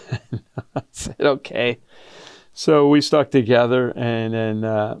 I said, okay. So we stuck together and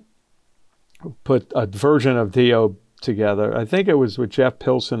then put a version of Dio together. I think it was with Jeff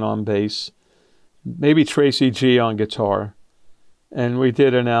Pilson on bass, maybe Tracy G on guitar. And we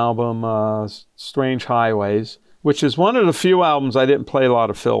did an album, Strange Highways, which is one of the few albums I didn't play a lot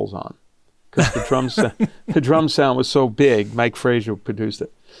of fills on. because the drum sound was so big. Mike Frazier produced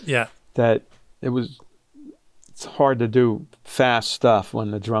it. Yeah. That it's hard to do fast stuff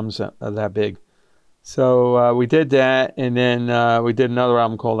when the drums are that big. So we did that, and then we did another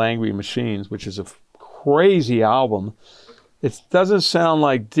album called Angry Machines, which is a crazy album. It doesn't sound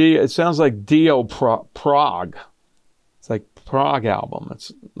like Dio. It sounds like Dio Prague. It's like Prague album.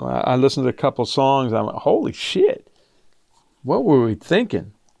 I listened to a couple songs. I went, holy shit! What were we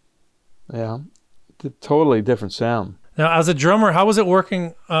thinking? Yeah, totally different sound. Now, as a drummer, how was it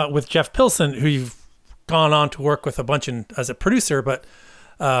working with Jeff Pilson, who you've gone on to work with a bunch as a producer, but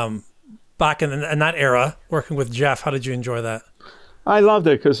back in that era, working with Jeff, how did you enjoy that? I loved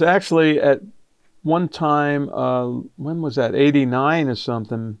it because actually at one time, when was that, 89 or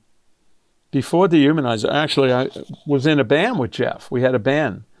something, before Dehumanizer, actually I was in a band with Jeff. We had a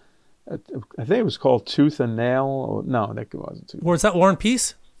band. I think it was called Tooth and Nail. Or, no, that wasn't Tooth. Was that War and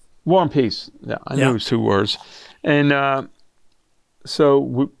Peace? War and Peace. Yeah, I knew it was 2 words. And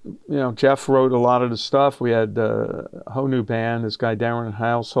so, Jeff wrote a lot of the stuff. We had a whole new band. This guy, Darren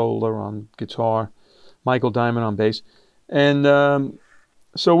Householder, on guitar, Michael Diamond on bass. And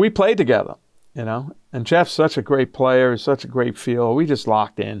so we played together, And Jeff's such a great player, such a great feel. We just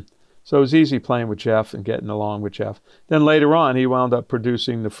locked in. So it was easy playing with Jeff and getting along with Jeff. Then later on, he wound up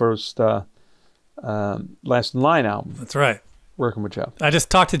producing the first Last in Line album. That's right. Working with Jeff. I just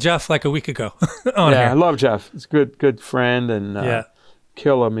talked to Jeff like a week ago. I love Jeff. He's a good friend and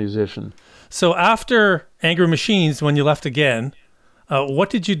killer musician. So after Angry Machines, when you left again, what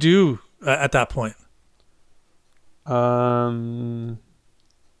did you do at that point?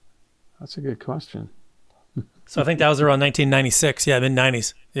 That's a good question. So I think that was around 1996. Yeah,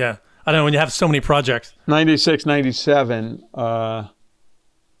 mid-90s. Yeah. I don't know, when you have so many projects. 96, 97. I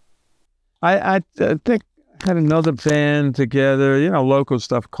think I had another band together, local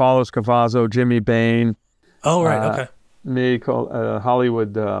stuff, Carlos Cavazzo, Jimmy Bain. Oh, right, okay. Me, called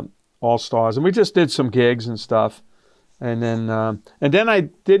Hollywood All-Stars. And we just did some gigs and stuff. And then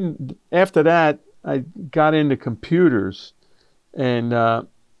after that, I got into computers. And I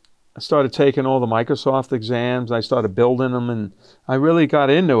started taking all the Microsoft exams. I started building them, and I really got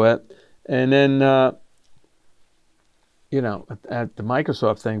into it. And then, at the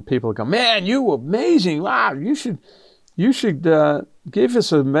Microsoft thing, people go, "Man, you were amazing! Wow, you should give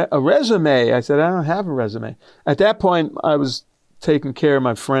us a resume." I said, "I don't have a resume." At that point, I was taking care of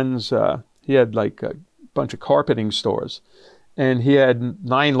my friend's. He had like a bunch of carpeting stores, and he had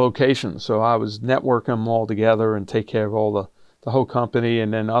 9 locations. So I was networking them all together and take care of all the whole company,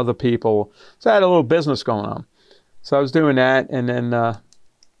 and then other people. So I had a little business going on. So I was doing that, and then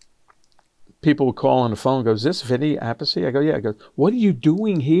people would call on the phone and go, "Is this Vinny Appice?" I go, "Yeah." I go, "What are you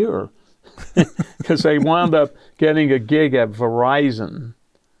doing here?" Because they wound up getting a gig at Verizon,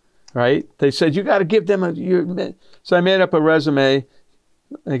 right? They said, "You got to give them So I made up a resume.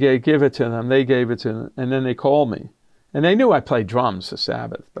 I give it to them. They gave it to them, and then they called me. And they knew I played drums for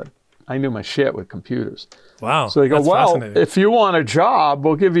Sabbath, but I knew my shit with computers. Wow. So they go, "Well, if you want a job,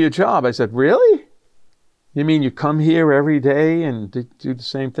 we'll give you a job." I said, "Really? You mean you come here every day and do the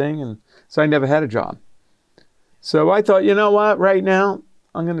same thing?" And so I never had a job. So I thought, you know what? Right now,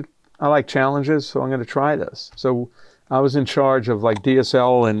 I like challenges, so I'm going to try this. So I was in charge of like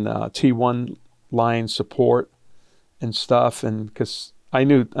DSL and T1 line support and stuff, and because I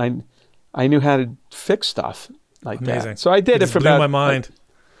knew how to fix stuff like that. So I did it for about. Blew my mind.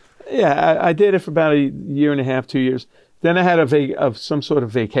 I did it for about a year and a half, 2 years. Then I had some sort of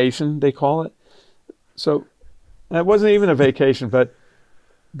vacation, they call it. So it wasn't even a vacation, but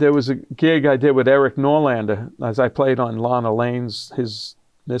there was a gig I did with Eric Norlander as I played on Lana Lane's, his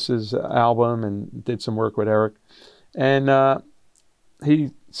Mrs. album, and did some work with Eric. And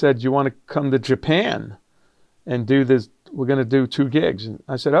he said, "You want to come to Japan and do this? We're going to do 2 gigs." And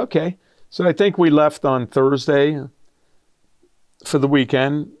I said, "Okay." So I think we left on Thursday for the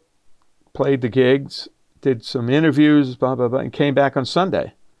weekend, played the gigs, did some interviews, blah, blah, blah, and came back on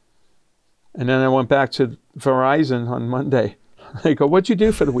Sunday. And then I went back to Verizon on Monday. They go, "What'd you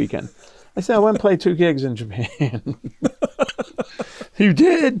do for the weekend?" I said, "I went and played 2 gigs in Japan." "You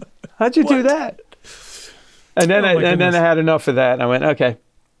did? How'd you do that?" And then I had enough of that, and I went, "Okay."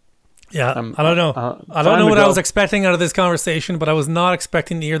 Yeah, I don't know. I don't know what I was expecting out of this conversation, but I was not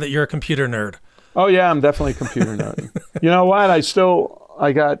expecting to hear that you're a computer nerd. Oh, yeah, I'm definitely a computer nerd. You know what? I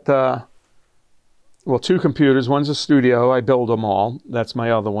got 2 computers. One's a studio. I build them all. That's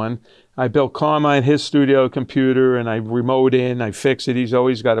my other one. I built Carmine his studio computer, and I remote in. I fix it. He's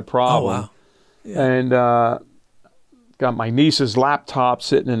always got a problem. Oh, wow. Yeah. And got my niece's laptop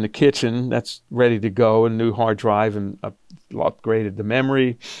sitting in the kitchen. That's ready to go, a new hard drive, and upgraded the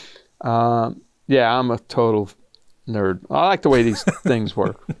memory. Yeah, I'm a total nerd. I like the way these things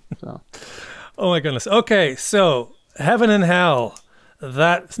work. So. Oh my goodness. Okay, so Heaven and Hell,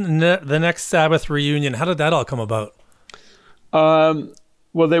 the next Sabbath reunion. How did that all come about?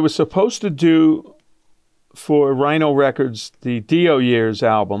 Well, they were supposed to do for Rhino Records the Dio Years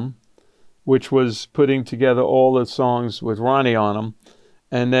album, which was putting together all the songs with Ronnie on them.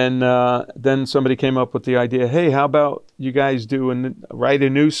 And then somebody came up with the idea, hey, how about you guys write a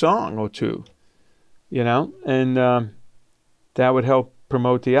new song or two, and that would help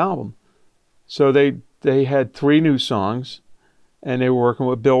promote the album. So they had 3 new songs, and they were working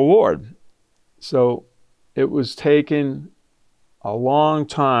with Bill Ward. So it was taking a long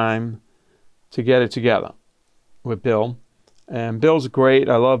time to get it together with Bill. And Bill's great.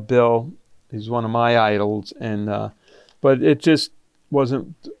 I love Bill. He's one of my idols. But it just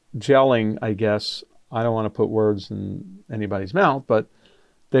wasn't gelling, I guess. I don't want to put words in anybody's mouth, but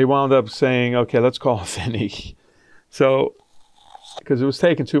they wound up saying, okay, let's call Vinny. So, because it was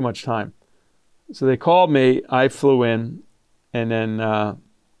taking too much time. So they called me, I flew in, and then,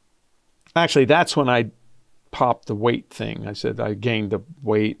 actually that's when I popped the weight thing. I said I gained the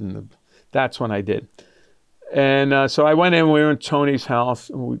weight, and that's when I did. And so I went in, we were in Tony's house,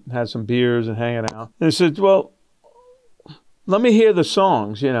 and we had some beers and hanging out. And he said, well, let me hear the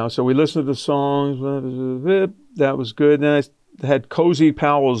songs, So we listened to the songs. That was good. Then I had Cozy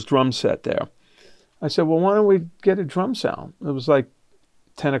Powell's drum set there. I said, well, why don't we get a drum sound? It was like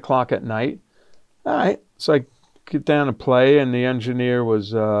 10 o'clock at night. All right. So I get down and play, and the engineer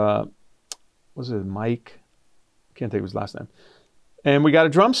was it Mike? I can't think of his last name. And we got a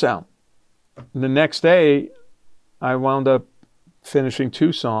drum sound. And the next day, I wound up finishing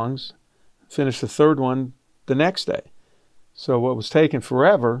 2 songs, finished the 3rd one the next day. So what was taking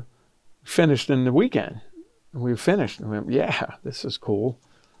forever finished in the weekend. And we were finished. And we went, yeah, this is cool.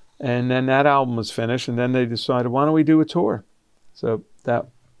 And then that album was finished, and then they decided, why don't we do a tour? So that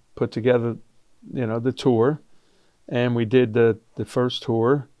put together, the tour. And we did the first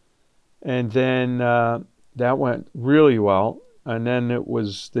tour. And then that went really well. And then it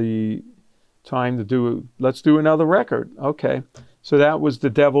was the time to let's do another record. Okay. So that was The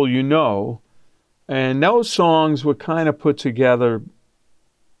Devil You Know. And those songs were kind of put together,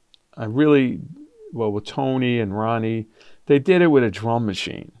 with Tony and Ronnie. They did it with a drum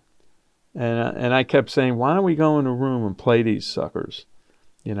machine. And I kept saying, why don't we go in a room and play these suckers?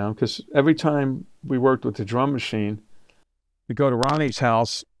 Because every time we worked with the drum machine, we go to Ronnie's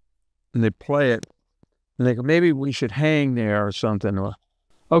house and they play it. And they go, maybe we should hang there or something.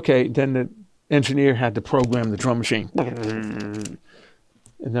 Okay, then the engineer had to program the drum machine and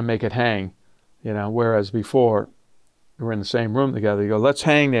then make it hang. Whereas before, we were in the same room together. You go, let's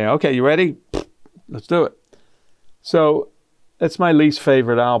hang there. Okay, you ready? Let's do it. So that's my least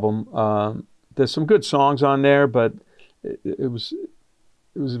favorite album. There's some good songs on there, but it was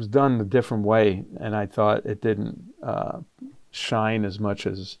done a different way, and I thought it didn't shine as much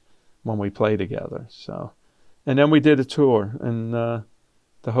as when we played together. So, and then we did a tour, and the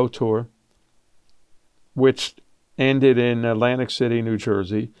whole tour, which ended in Atlantic City, New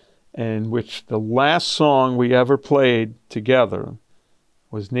Jersey, and which the last song we ever played together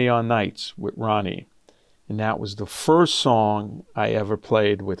was Neon Nights with Ronnie. And that was the first song I ever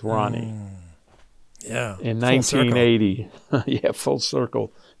played with Ronnie. Yeah. In 1980. Yeah, full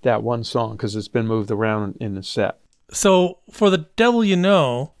circle, that one song, because it's been moved around in the set. So for The Devil You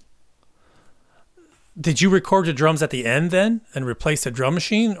Know, did you record the drums at the end then and replace the drum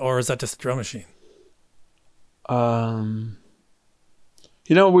machine, or is that just a drum machine?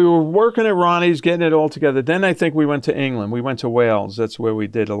 We were working at Ronnie's, getting it all together. Then I think we went to England. We went to Wales. That's where we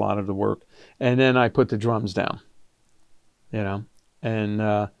did a lot of the work. And then I put the drums down,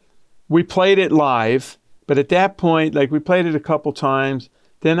 And we played it live. But at that point, we played it a couple times.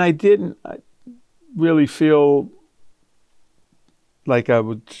 Then I didn't really feel like I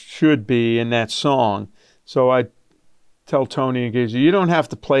should be in that song. So I tell Tony and Gazy, you don't have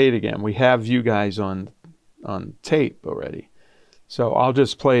to play it again. We have you guys on tape already. So I'll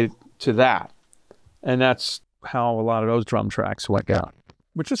just play to that. And that's how a lot of those drum tracks went out,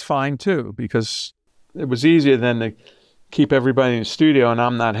 which is fine too, because it was easier than to keep everybody in the studio and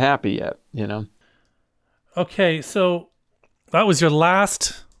I'm not happy yet, Okay, so that was your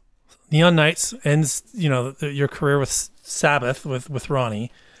last Neon Nights, ends, your career with Sabbath, with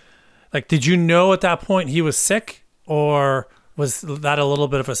Ronnie. Did you know at that point he was sick, or was that a little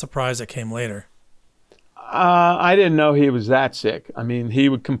bit of a surprise that came later? I didn't know he was that sick. I mean, he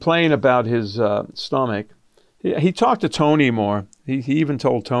would complain about his stomach. He talked to Tony more. He even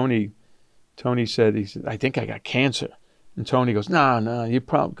told Tony. Tony said, I think I got cancer. And Tony goes, no, you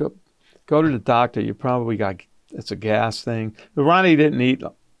probably go to the doctor. You probably got, it's a gas thing. But Ronnie didn't eat.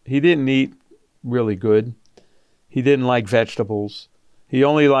 He didn't eat really good. He didn't like vegetables. He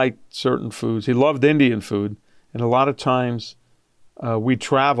only liked certain foods. He loved Indian food. And a lot of times we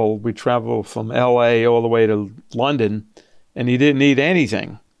traveled from L.A. all the way to London, and he didn't eat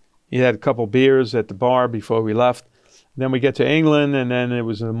anything. He had a couple beers at the bar before we left. Then we get to England, and then it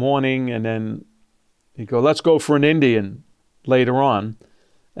was in the morning, and then he'd go, let's go for an Indian later on.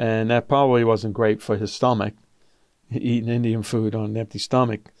 And that probably wasn't great for his stomach, eating Indian food on an empty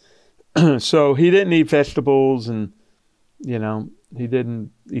stomach. So he didn't eat vegetables, and, you know, he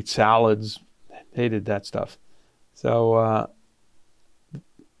didn't eat salads, hated that stuff. So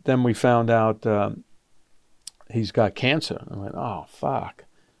then we found out he's got cancer. I went, oh, fuck.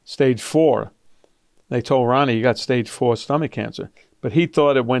 Stage 4. They told Ronnie, you got stage 4 stomach cancer. But he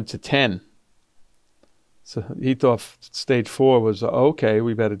thought it went to 10. So he thought stage 4 was, okay,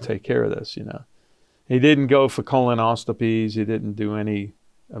 we better take care of this, you know. He didn't go for colonoscopies. He didn't do any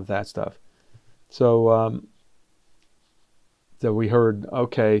of that stuff. So we heard,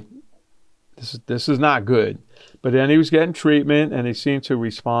 okay, this is not good. But then he was getting treatment, and he seemed to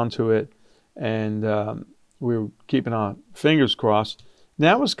respond to it. And we were keeping our fingers crossed. And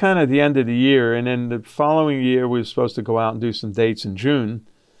that was kind of the end of the year. And then the following year, we were supposed to go out and do some dates in June.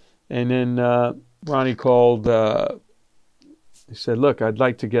 And then Ronnie called. He said, look, I'd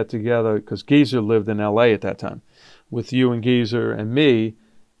like to get together, because Geezer lived in L.A. at that time, with you and Geezer and me,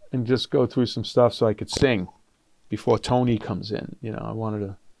 and just go through some stuff so I could sing before Tony comes in. You know, I wanted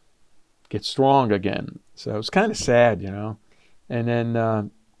to get strong again. So it was kind of sad, you know. And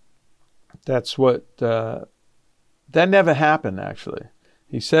then that's what, that never happened, actually.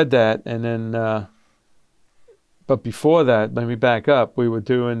 He said that, and then, but before that, let me back up, we were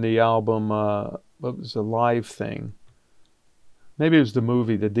doing the album, what was the live thing? Maybe it was the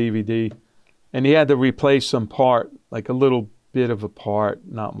movie, the DVD. And he had to replace some part, like a little bit of a part,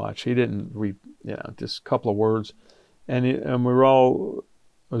 not much. He didn't, just a couple of words. And we were all,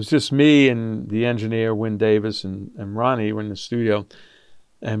 it was just me and the engineer, Wynn Davis, and Ronnie were in the studio.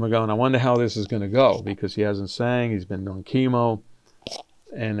 And we're going, I wonder how this is going to go, because he hasn't sang, he's been doing chemo.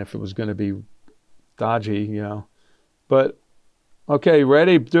 And if it was going to be dodgy, you know. But, okay,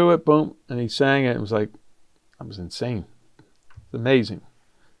 ready, do it, boom. And he sang it. It was like, I was insane. It's amazing,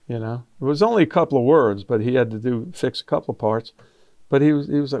 you know. It was only a couple of words, but he had to fix a couple of parts. But he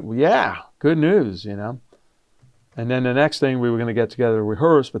was like, well, yeah, good news, you know. And then the next thing, we were going to get together to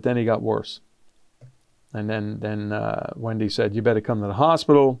rehearse, but then he got worse. And then Wendy said, you better come to the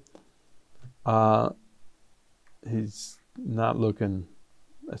hospital. He's not looking,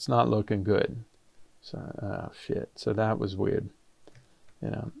 it's not looking good. So, oh, shit. So that was weird.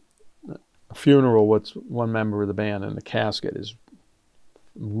 You know, a funeral with one member of the band in the casket is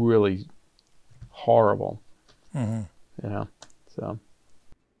really horrible. Mm-hmm. You know, so.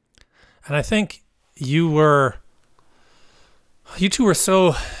 And I think you two were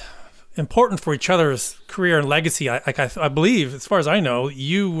so important for each other's career and legacy. I believe, as far as I know,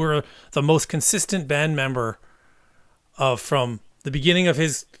 you were the most consistent band member from the beginning of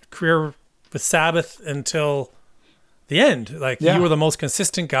his career with Sabbath until the end. Like, yeah. You were the most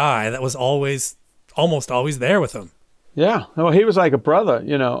consistent guy that was almost always there with him. Yeah. Well, he was like a brother,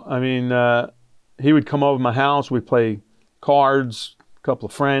 you know. I mean, he would come over to my house. We'd play cards, a couple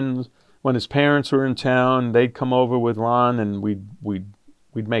of friends. When his parents were in town, they'd come over with Ron, and we'd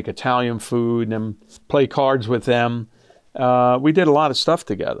make Italian food and play cards with them. We did a lot of stuff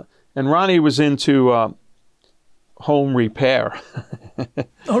together. And Ronnie was into home repair.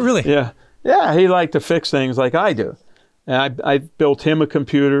 Oh, really? Yeah. Yeah, he liked to fix things like I do. And I built him a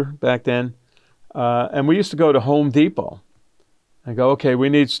computer back then. And we used to go to Home Depot and go, okay, we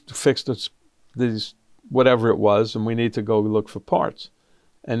need to fix these whatever it was, and we need to go look for parts.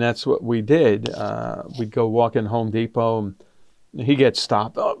 And that's what we did. We'd go walk in Home Depot, and he gets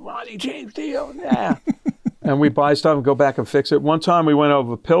stopped. Oh, Ronnie James Dio, yeah. And we buy stuff and go back and fix it. One time we went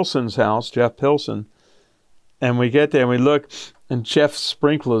over to Pilson's house, Jeff Pilson, and we get there and we look, and Jeff's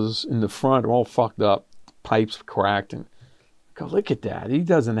sprinklers in the front are all fucked up, pipes cracked. And I go, look at that.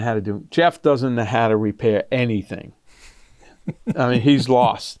 Jeff doesn't know how to repair anything. I mean, he's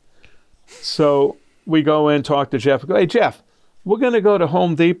lost. So we go in, talk to Jeff. Go, hey, Jeff, we're going to go to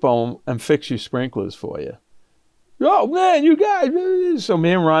Home Depot and fix your sprinklers for you. Oh, man, you guys. So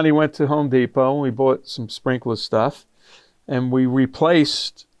me and Ronnie went to Home Depot, and we bought some sprinkler stuff, and we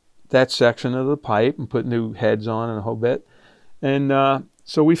replaced that section of the pipe and put new heads on and a whole bit. And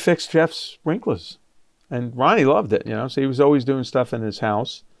so we fixed Jeff's sprinklers. And Ronnie loved it, you know, so he was always doing stuff in his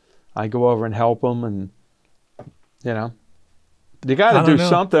house. I go over and help him, and, you know, You got to do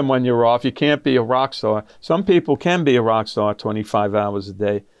something when you're off. You can't be a rock star. Some people can be a rock star 25 hours a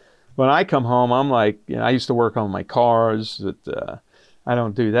day. When I come home, I'm like, I used to work on my cars. But, I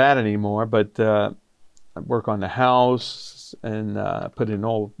don't do that anymore, but I work on the house and put in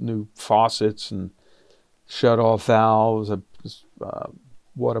all new faucets and shut-off valves,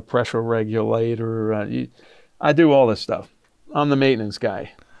 water pressure regulator. I do all this stuff. I'm the maintenance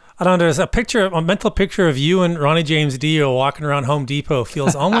guy. I don't know. There's a mental picture of you and Ronnie James Dio walking around Home Depot.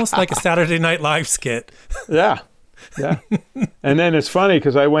 Feels almost like a Saturday Night Live skit. Yeah. And then it's funny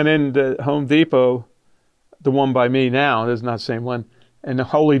because I went into Home Depot, the one by me now, there's not the same one, and the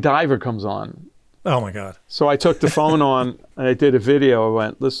Holy Diver comes on. Oh, my God. So I took the phone on and I did a video. I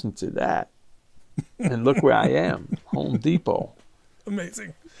went, listen to that. And look where I am, Home Depot.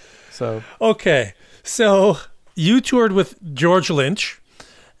 Amazing. So okay. So you toured with George Lynch.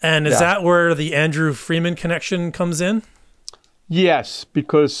 And is that where the Andrew Freeman connection comes in? Yes,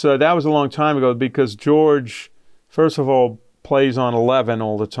 because that was a long time ago, because George, first of all, plays on 11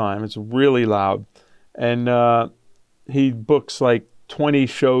 all the time. It's really loud. And he books like 20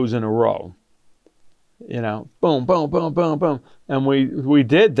 shows in a row. Boom, boom, boom, boom, boom. And we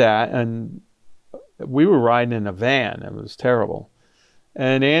did that, and we were riding in a van. It was terrible.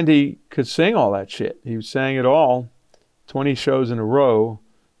 And Andy could sing all that shit. He sang it all, 20 shows in a row.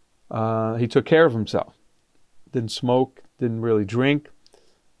 He took care of himself. Didn't smoke, didn't really drink,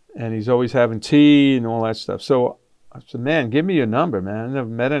 and he's always having tea and all that stuff. So I said, man, give me your number, man. I never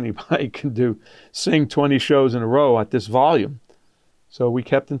met anybody who can sing 20 shows in a row at this volume. So we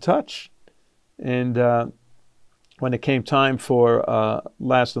kept in touch. And when it came time for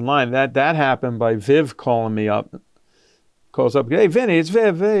Last in Line, that happened by Viv calling me up. Calls up, hey, Vinny, it's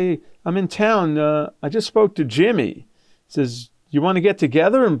Viv. Hey, I'm in town. I just spoke to Jimmy. He says, you want to get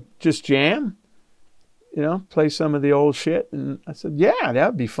together and just jam? Play some of the old shit? And I said, yeah, that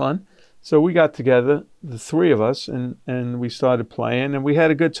would be fun. So we got together, the three of us, and we started playing, and we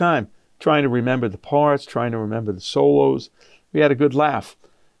had a good time, trying to remember the parts, trying to remember the solos. We had a good laugh.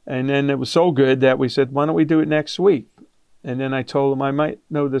 And then it was so good that we said, why don't we do it next week? And then I told him I might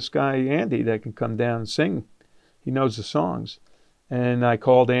know this guy, Andy, that can come down and sing. He knows the songs. And I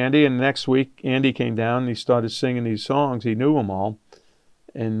called Andy, and the next week, Andy came down, and he started singing these songs. He knew them all.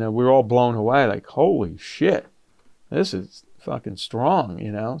 And we were all blown away, like, holy shit, this is fucking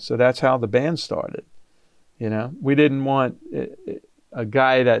strong, So that's how the band started, We didn't want a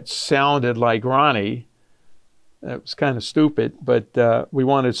guy that sounded like Ronnie. That was kind of stupid, but we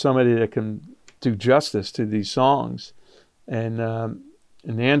wanted somebody that can do justice to these songs. And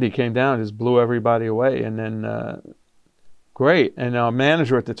Andy came down and just blew everybody away. And then... great. And our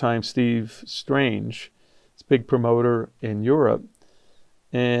manager at the time, Steve Strange, is a big promoter in Europe,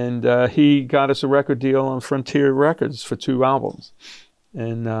 and he got us a record deal on Frontier Records for 2 albums.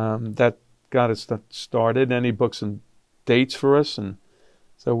 And that got us started, and he booked some dates for us, and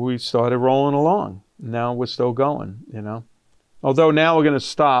so we started rolling along. Now we're still going, Although now we're going to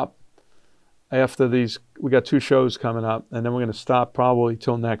stop after these. We got 2 shows coming up, and then we're going to stop probably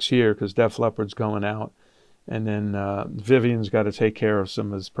till next year because Def Leppard's going out. And then Vivian's got to take care of some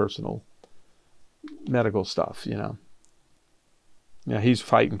of his personal medical stuff, Yeah, he's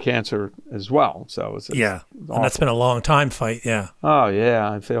fighting cancer as well. So it's yeah, and that's been a long time fight, yeah. Oh,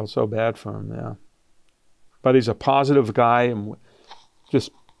 yeah, I feel so bad for him, yeah. But he's a positive guy and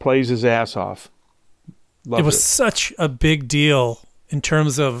just plays his ass off. Loved it was such a big deal in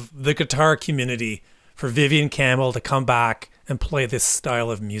terms of the guitar community for Vivian Campbell to come back and play this style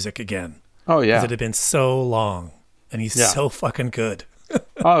of music again. Oh, yeah. Because it had been so long, and he's so fucking good.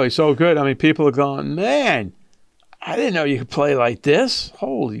 Oh, he's so good. I mean, people are going, man, I didn't know you could play like this.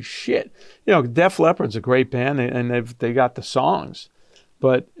 Holy shit. Def Leppard's a great band, and they got the songs.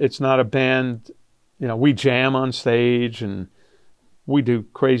 But it's not a band, we jam on stage, and we do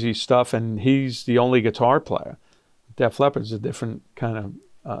crazy stuff, and he's the only guitar player. Def Leppard's a different kind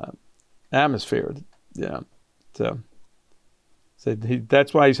of atmosphere, So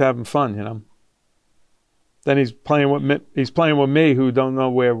that's why he's having fun, Then he's playing with me, who don't know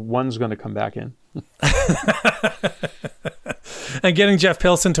where one's going to come back in. And getting Jeff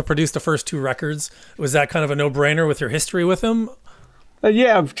Pilson to produce the first 2 records, was that kind of a no-brainer with your history with him?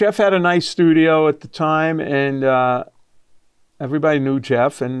 Yeah, Jeff had a nice studio at the time, and everybody knew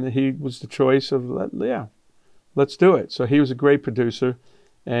Jeff, and he was the choice of, let's do it. So he was a great producer.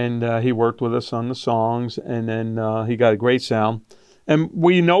 And he worked with us on the songs, and then he got a great sound. And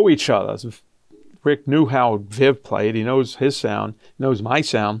we know each other. Rick knew how Viv played. He knows his sound, knows my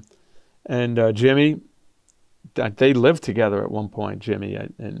sound. And Jimmy, they lived together at one point, Jimmy.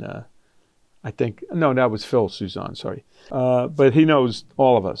 And I think. No, that was Phil Suzanne, sorry. But he knows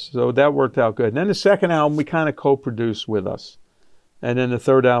all of us. So that worked out good. And then the second album, we kind of co-produced with us. And then the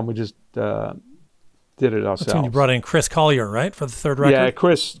third album, we just did it ourselves. That's when you brought in Chris Collier, right, for the third record? Yeah,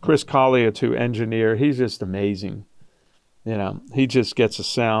 Chris Collier to engineer. He's just amazing. You know, he just gets a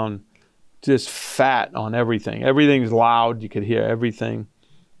sound just fat on everything. Everything's loud. You could hear everything.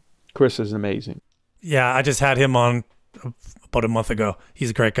 Chris is amazing. Yeah, I just had him on about a month ago. He's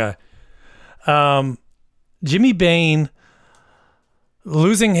a great guy. Jimmy Bain,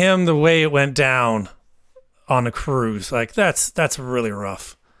 losing him the way it went down on a cruise, like that's really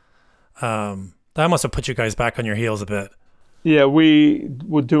rough. That must have put you guys back on your heels a bit. Yeah, we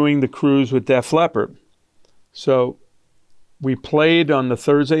were doing the cruise with Def Leppard. So we played on the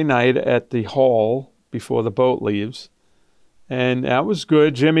Thursday night at the hall before the boat leaves. And that was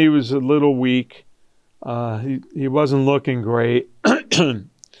good. Jimmy was a little weak. He wasn't looking great.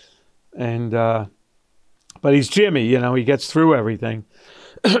 And but he's Jimmy, you know, he gets through everything.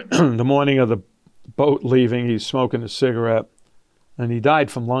 The morning of the boat leaving, he's smoking a cigarette, and he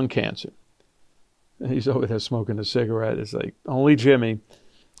died from lung cancer. And he's over there smoking a cigarette. It's like, only Jimmy.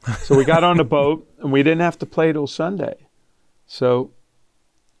 So we got on the boat, and we didn't have to play till Sunday. So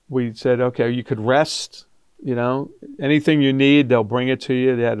we said, okay, you could rest, you know, anything you need, they'll bring it to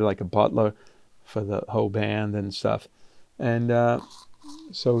you. They had like a butler for the whole band and stuff. And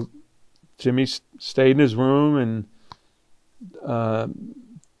so Jimmy stayed in his room, and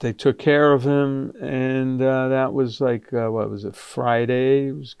they took care of him. And that was like, what was it, Friday?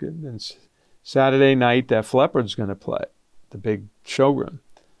 It was good. And Saturday night, Def Leppard's going to play, the big showroom.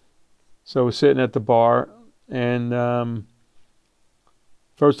 So we're sitting at the bar, and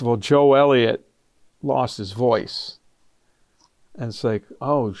first of all, Joe Elliott lost his voice. And it's like,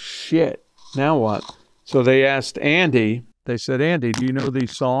 oh, shit, now what? So they asked Andy, they said, Andy, do you know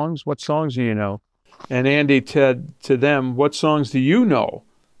these songs? What songs do you know? And Andy said to them, what songs do you know?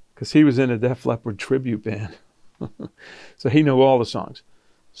 Because he was in a Def Leppard tribute band. So he knew all the songs.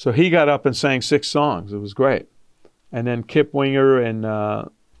 So he got up and sang 6 songs. It was great. And then Kip Winger and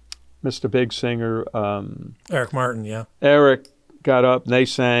Mr. Big Singer. Eric Martin, yeah. Eric got up and they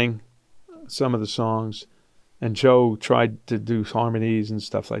sang some of the songs. And Joe tried to do harmonies and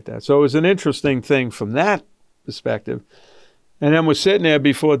stuff like that. So it was an interesting thing from that perspective. And then we're sitting there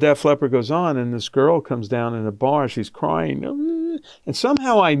before Def Leppard goes on, and this girl comes down in the bar. She's crying. And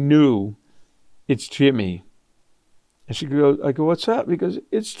somehow I knew it's Jimmy. And she goes, I go, what's up? He goes,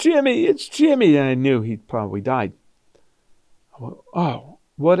 it's Jimmy, it's Jimmy. And I knew he'd probably died. I went, oh,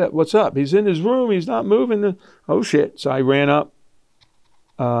 what's up? He's in his room. He's not moving. Oh, shit. So I ran up,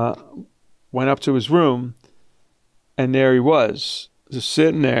 went up to his room, and there he was, just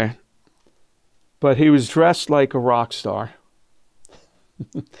sitting there. But he was dressed like a rock star.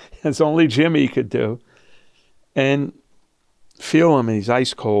 As only Jimmy could do. And feel him, and he's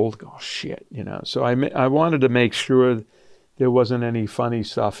ice cold. Oh, shit, you know. So I wanted to make sure there wasn't any funny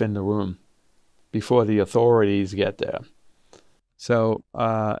stuff in the room before the authorities get there. So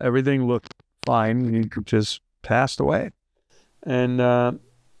everything looked fine. He just passed away. And that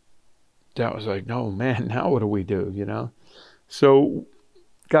was like, no, man, now what do we do, you know? So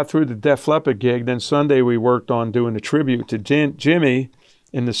got through the Def Leppard gig. Then Sunday we worked on doing a tribute to Jimmy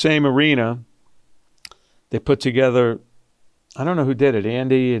in the same arena. They put together, I don't know who did it,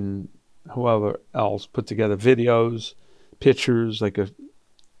 Andy and whoever else put together videos, pictures, like a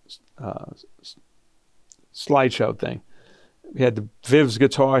slideshow thing. We had the Viv's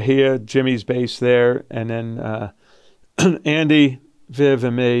guitar here, Jimmy's bass there, and then Andy, Viv,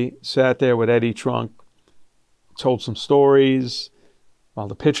 and me sat there with Eddie Trunk, told some stories while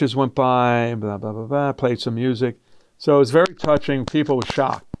the pictures went by, blah, blah, blah, blah, played some music. So it was very touching. People were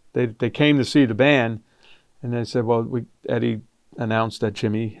shocked. They came to see the band, and they said, well, Eddie announced that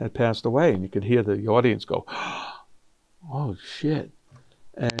Jimmy had passed away, and you could hear the audience go, oh, shit.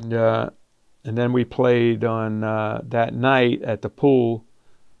 And then we played on that night at the pool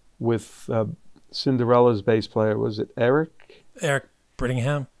with Cinderella's bass player. Was it Eric? Eric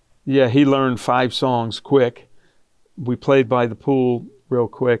Brittingham. Yeah, he learned 5 songs quick. We played by the pool real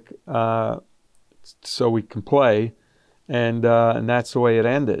quick so we can play. And that's the way it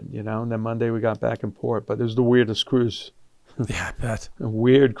ended, you know. And then Monday we got back in port. But it was the weirdest cruise. Yeah, I bet. A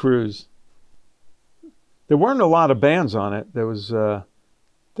weird cruise. There weren't a lot of bands on it. There was, I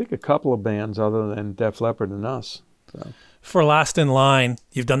think, a couple of bands other than Def Leppard and us. So. For Last in Line,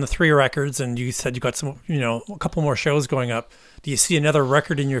 you've done the 3 records, and you said you got some, you know, a couple more shows going up. Do you see another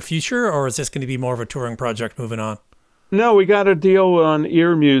record in your future, or is this going to be more of a touring project moving on? No, we got a deal on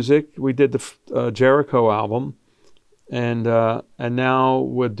Ear Music. We did the Jericho album, and now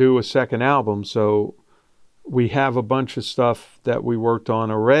we'll do a second album. So we have a bunch of stuff that we worked on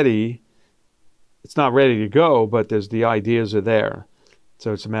already. It's not ready to go, but the ideas are there.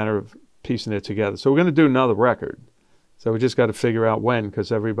 So it's a matter of piecing it together. So we're going to do another record. So we just got to figure out when,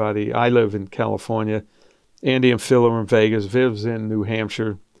 because I live in California. Andy and Phil are in Vegas. Viv's in New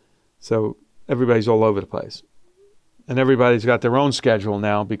Hampshire. So everybody's all over the place. And everybody's got their own schedule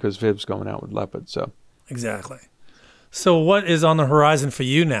now because Viv's going out with Leopard. So exactly. So what is on the horizon for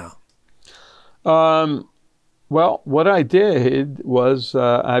you now? Well, what I did was,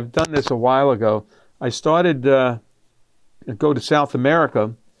 I've done this a while ago. I started to go to South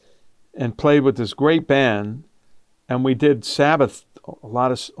America and played with this great band, and we did Sabbath,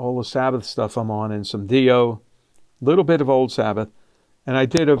 all the Sabbath stuff I'm on, and some Dio, a little bit of old Sabbath, and I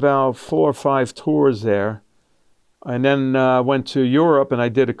did about 4 or 5 tours there, and then went to Europe, and I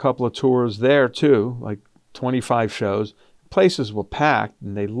did a couple of tours there too, like 25 shows. Places were packed,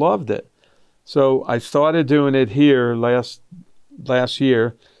 and they loved it. So I started doing it here last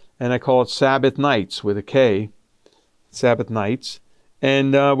year, and I call it Sabbath Nights with a K, Sabbath Nights.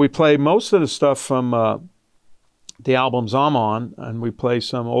 And we play most of the stuff from the albums I'm on, and we play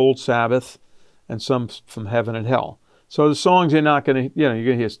some old Sabbath and some from Heaven and Hell. So the songs you're not going to, you're going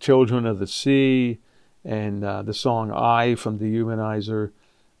to hear Children of the Sea, and the song I from the Humanizer,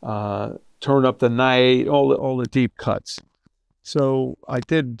 Turn Up the Night, all the deep cuts. So I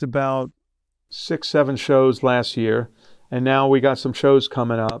did about 6, 7 shows last year, and now we got some shows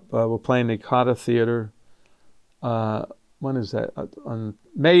coming up. We're playing the Yakata Theater. When is that? On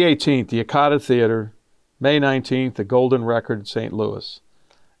May 18th, the Yakata Theater. May 19th, the Golden Record in St. Louis.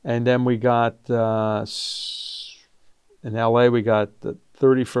 And then we got, in LA, we got the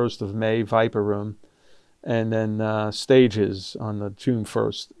 31st of May, Viper Room. And then Stages on the June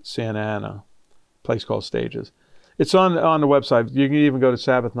 1st, Santa Ana, place called Stages. It's on the website. You can even go to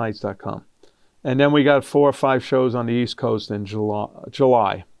sabbathnights.com. And then we got 4 or 5 shows on the East Coast in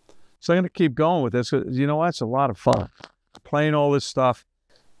July. So I'm going to keep going with this. You know what? It's a lot of fun. Playing all this stuff.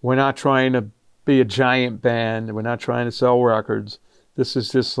 We're not trying to be a giant band. We're not trying to sell records. This is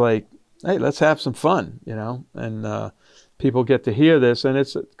just like, hey, let's have some fun, And people get to hear this. And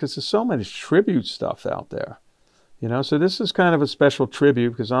it's because there's so much tribute stuff out there, So this is kind of a special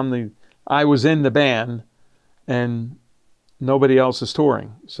tribute because I was in the band and nobody else is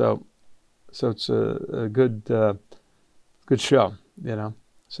touring. So it's a good show,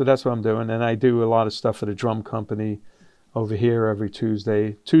 So that's what I'm doing. And I do a lot of stuff for the drum company over here every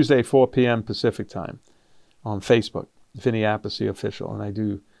Tuesday, 4 p.m. Pacific time on Facebook, Vinny Appice Official. And I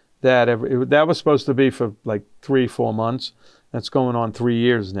do that that was supposed to be for like 3-4 months. That's going on 3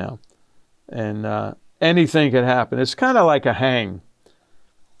 years now. And anything could happen. It's kind of like a hang.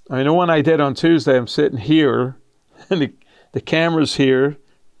 I mean, the one I did on Tuesday, I'm sitting here, and the camera's here,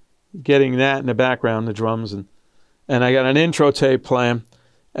 getting that in the background, the drums, and I got an intro tape playing,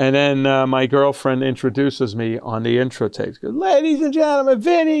 and then my girlfriend introduces me on the intro tape. She goes, "Ladies and gentlemen,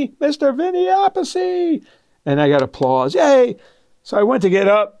 Vinny, Mr. Vinny Appice," and I got applause, yay! So I went to get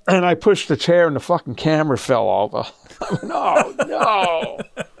up, and I pushed the chair, and the fucking camera fell over. I went, oh, no.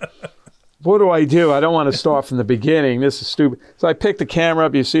 What do? I don't want to start from the beginning. This is stupid. So I picked the camera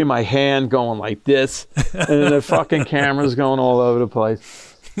up. You see my hand going like this, and then the fucking camera's going all over the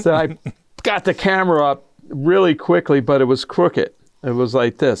place. So I got the camera up really quickly, but it was crooked. It was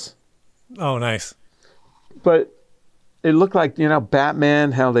like this. Oh, nice. But it looked like,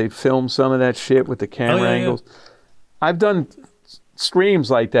 Batman, how they filmed some of that shit with the camera angles. Yeah. I've done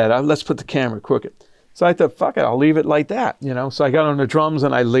streams like that. Let's put the camera crooked. So I thought, fuck it, I'll leave it like that, So I got on the drums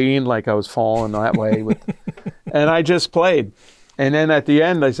and I leaned like I was falling that way. And I just played. And then at the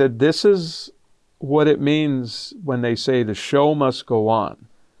end, I said, this is what it means when they say the show must go on.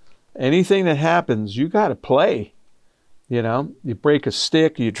 Anything that happens, you got to play. You break a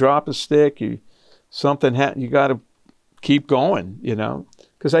stick, you drop a stick, you got to keep going,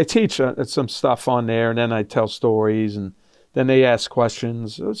 Because I teach some stuff on there, and then I tell stories, and then they ask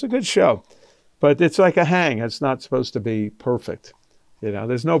questions. It's a good show. But it's like a hang. It's not supposed to be perfect.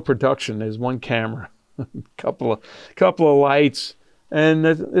 There's no production. There's one camera, couple of lights, and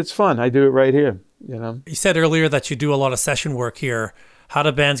it's fun. I do it right here, You said earlier that you do a lot of session work here. How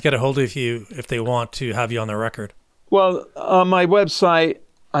do bands get a hold of you if they want to have you on their record? Well, on my website,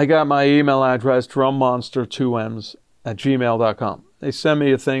 I got my email address, drummonster2ms@gmail.com. They send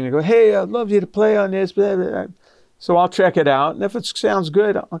me a thing. They go, hey, I'd love you to play on this. Blah, blah, blah. So I'll check it out. And if it sounds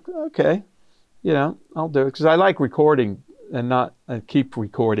good, okay. I'll do it because I like recording and keep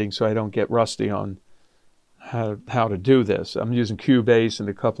recording so I don't get rusty on how to do this. I'm using Cubase and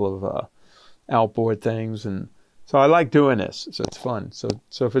a couple of outboard things, and So I like doing this. So it's fun. So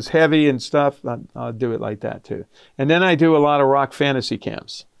if it's heavy and stuff, I'll do it like that too. And then I do a lot of rock fantasy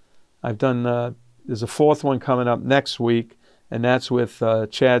camps. I've done, there's a 4th one coming up next week, and that's with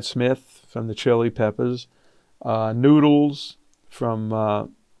Chad Smith from the Chili Peppers, Noodles from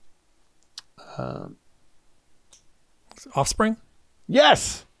Offspring?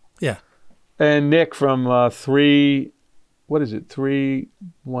 Yes! Yeah. And Nick from 311 or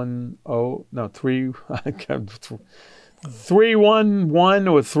 311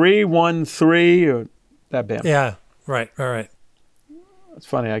 or 313 or that band. Yeah, right, all right. It's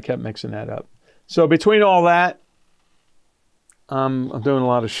funny, I kept mixing that up. So between all that, I'm doing a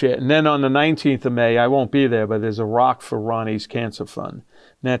lot of shit. And then on the 19th of May, I won't be there, but there's a Rock for Ronnie's Cancer Fund. And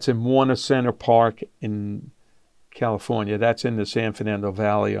that's in Warner Center Park in California. That's in the San Fernando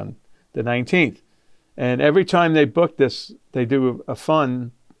Valley on the 19th. And every time they book this, they do a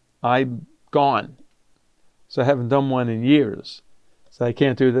fund, I'm gone. So I haven't done one in years. So I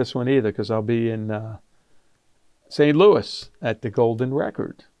can't do this one either because I'll be in St. Louis at the Golden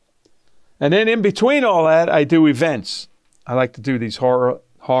Record. And then in between all that, I do events. I like to do these horror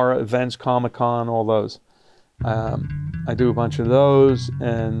events, Comic-Con, all those. I do a bunch of those,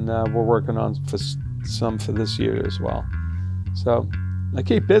 and we're working on some for this year as well. So I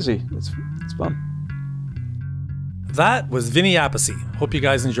keep busy. It's fun. That was Vinny Appice. Hope you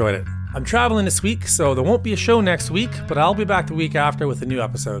guys enjoyed it. I'm traveling this week, so there won't be a show next week, but I'll be back the week after with a new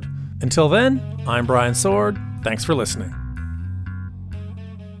episode. Until then, I'm Brian Sword. Thanks for listening.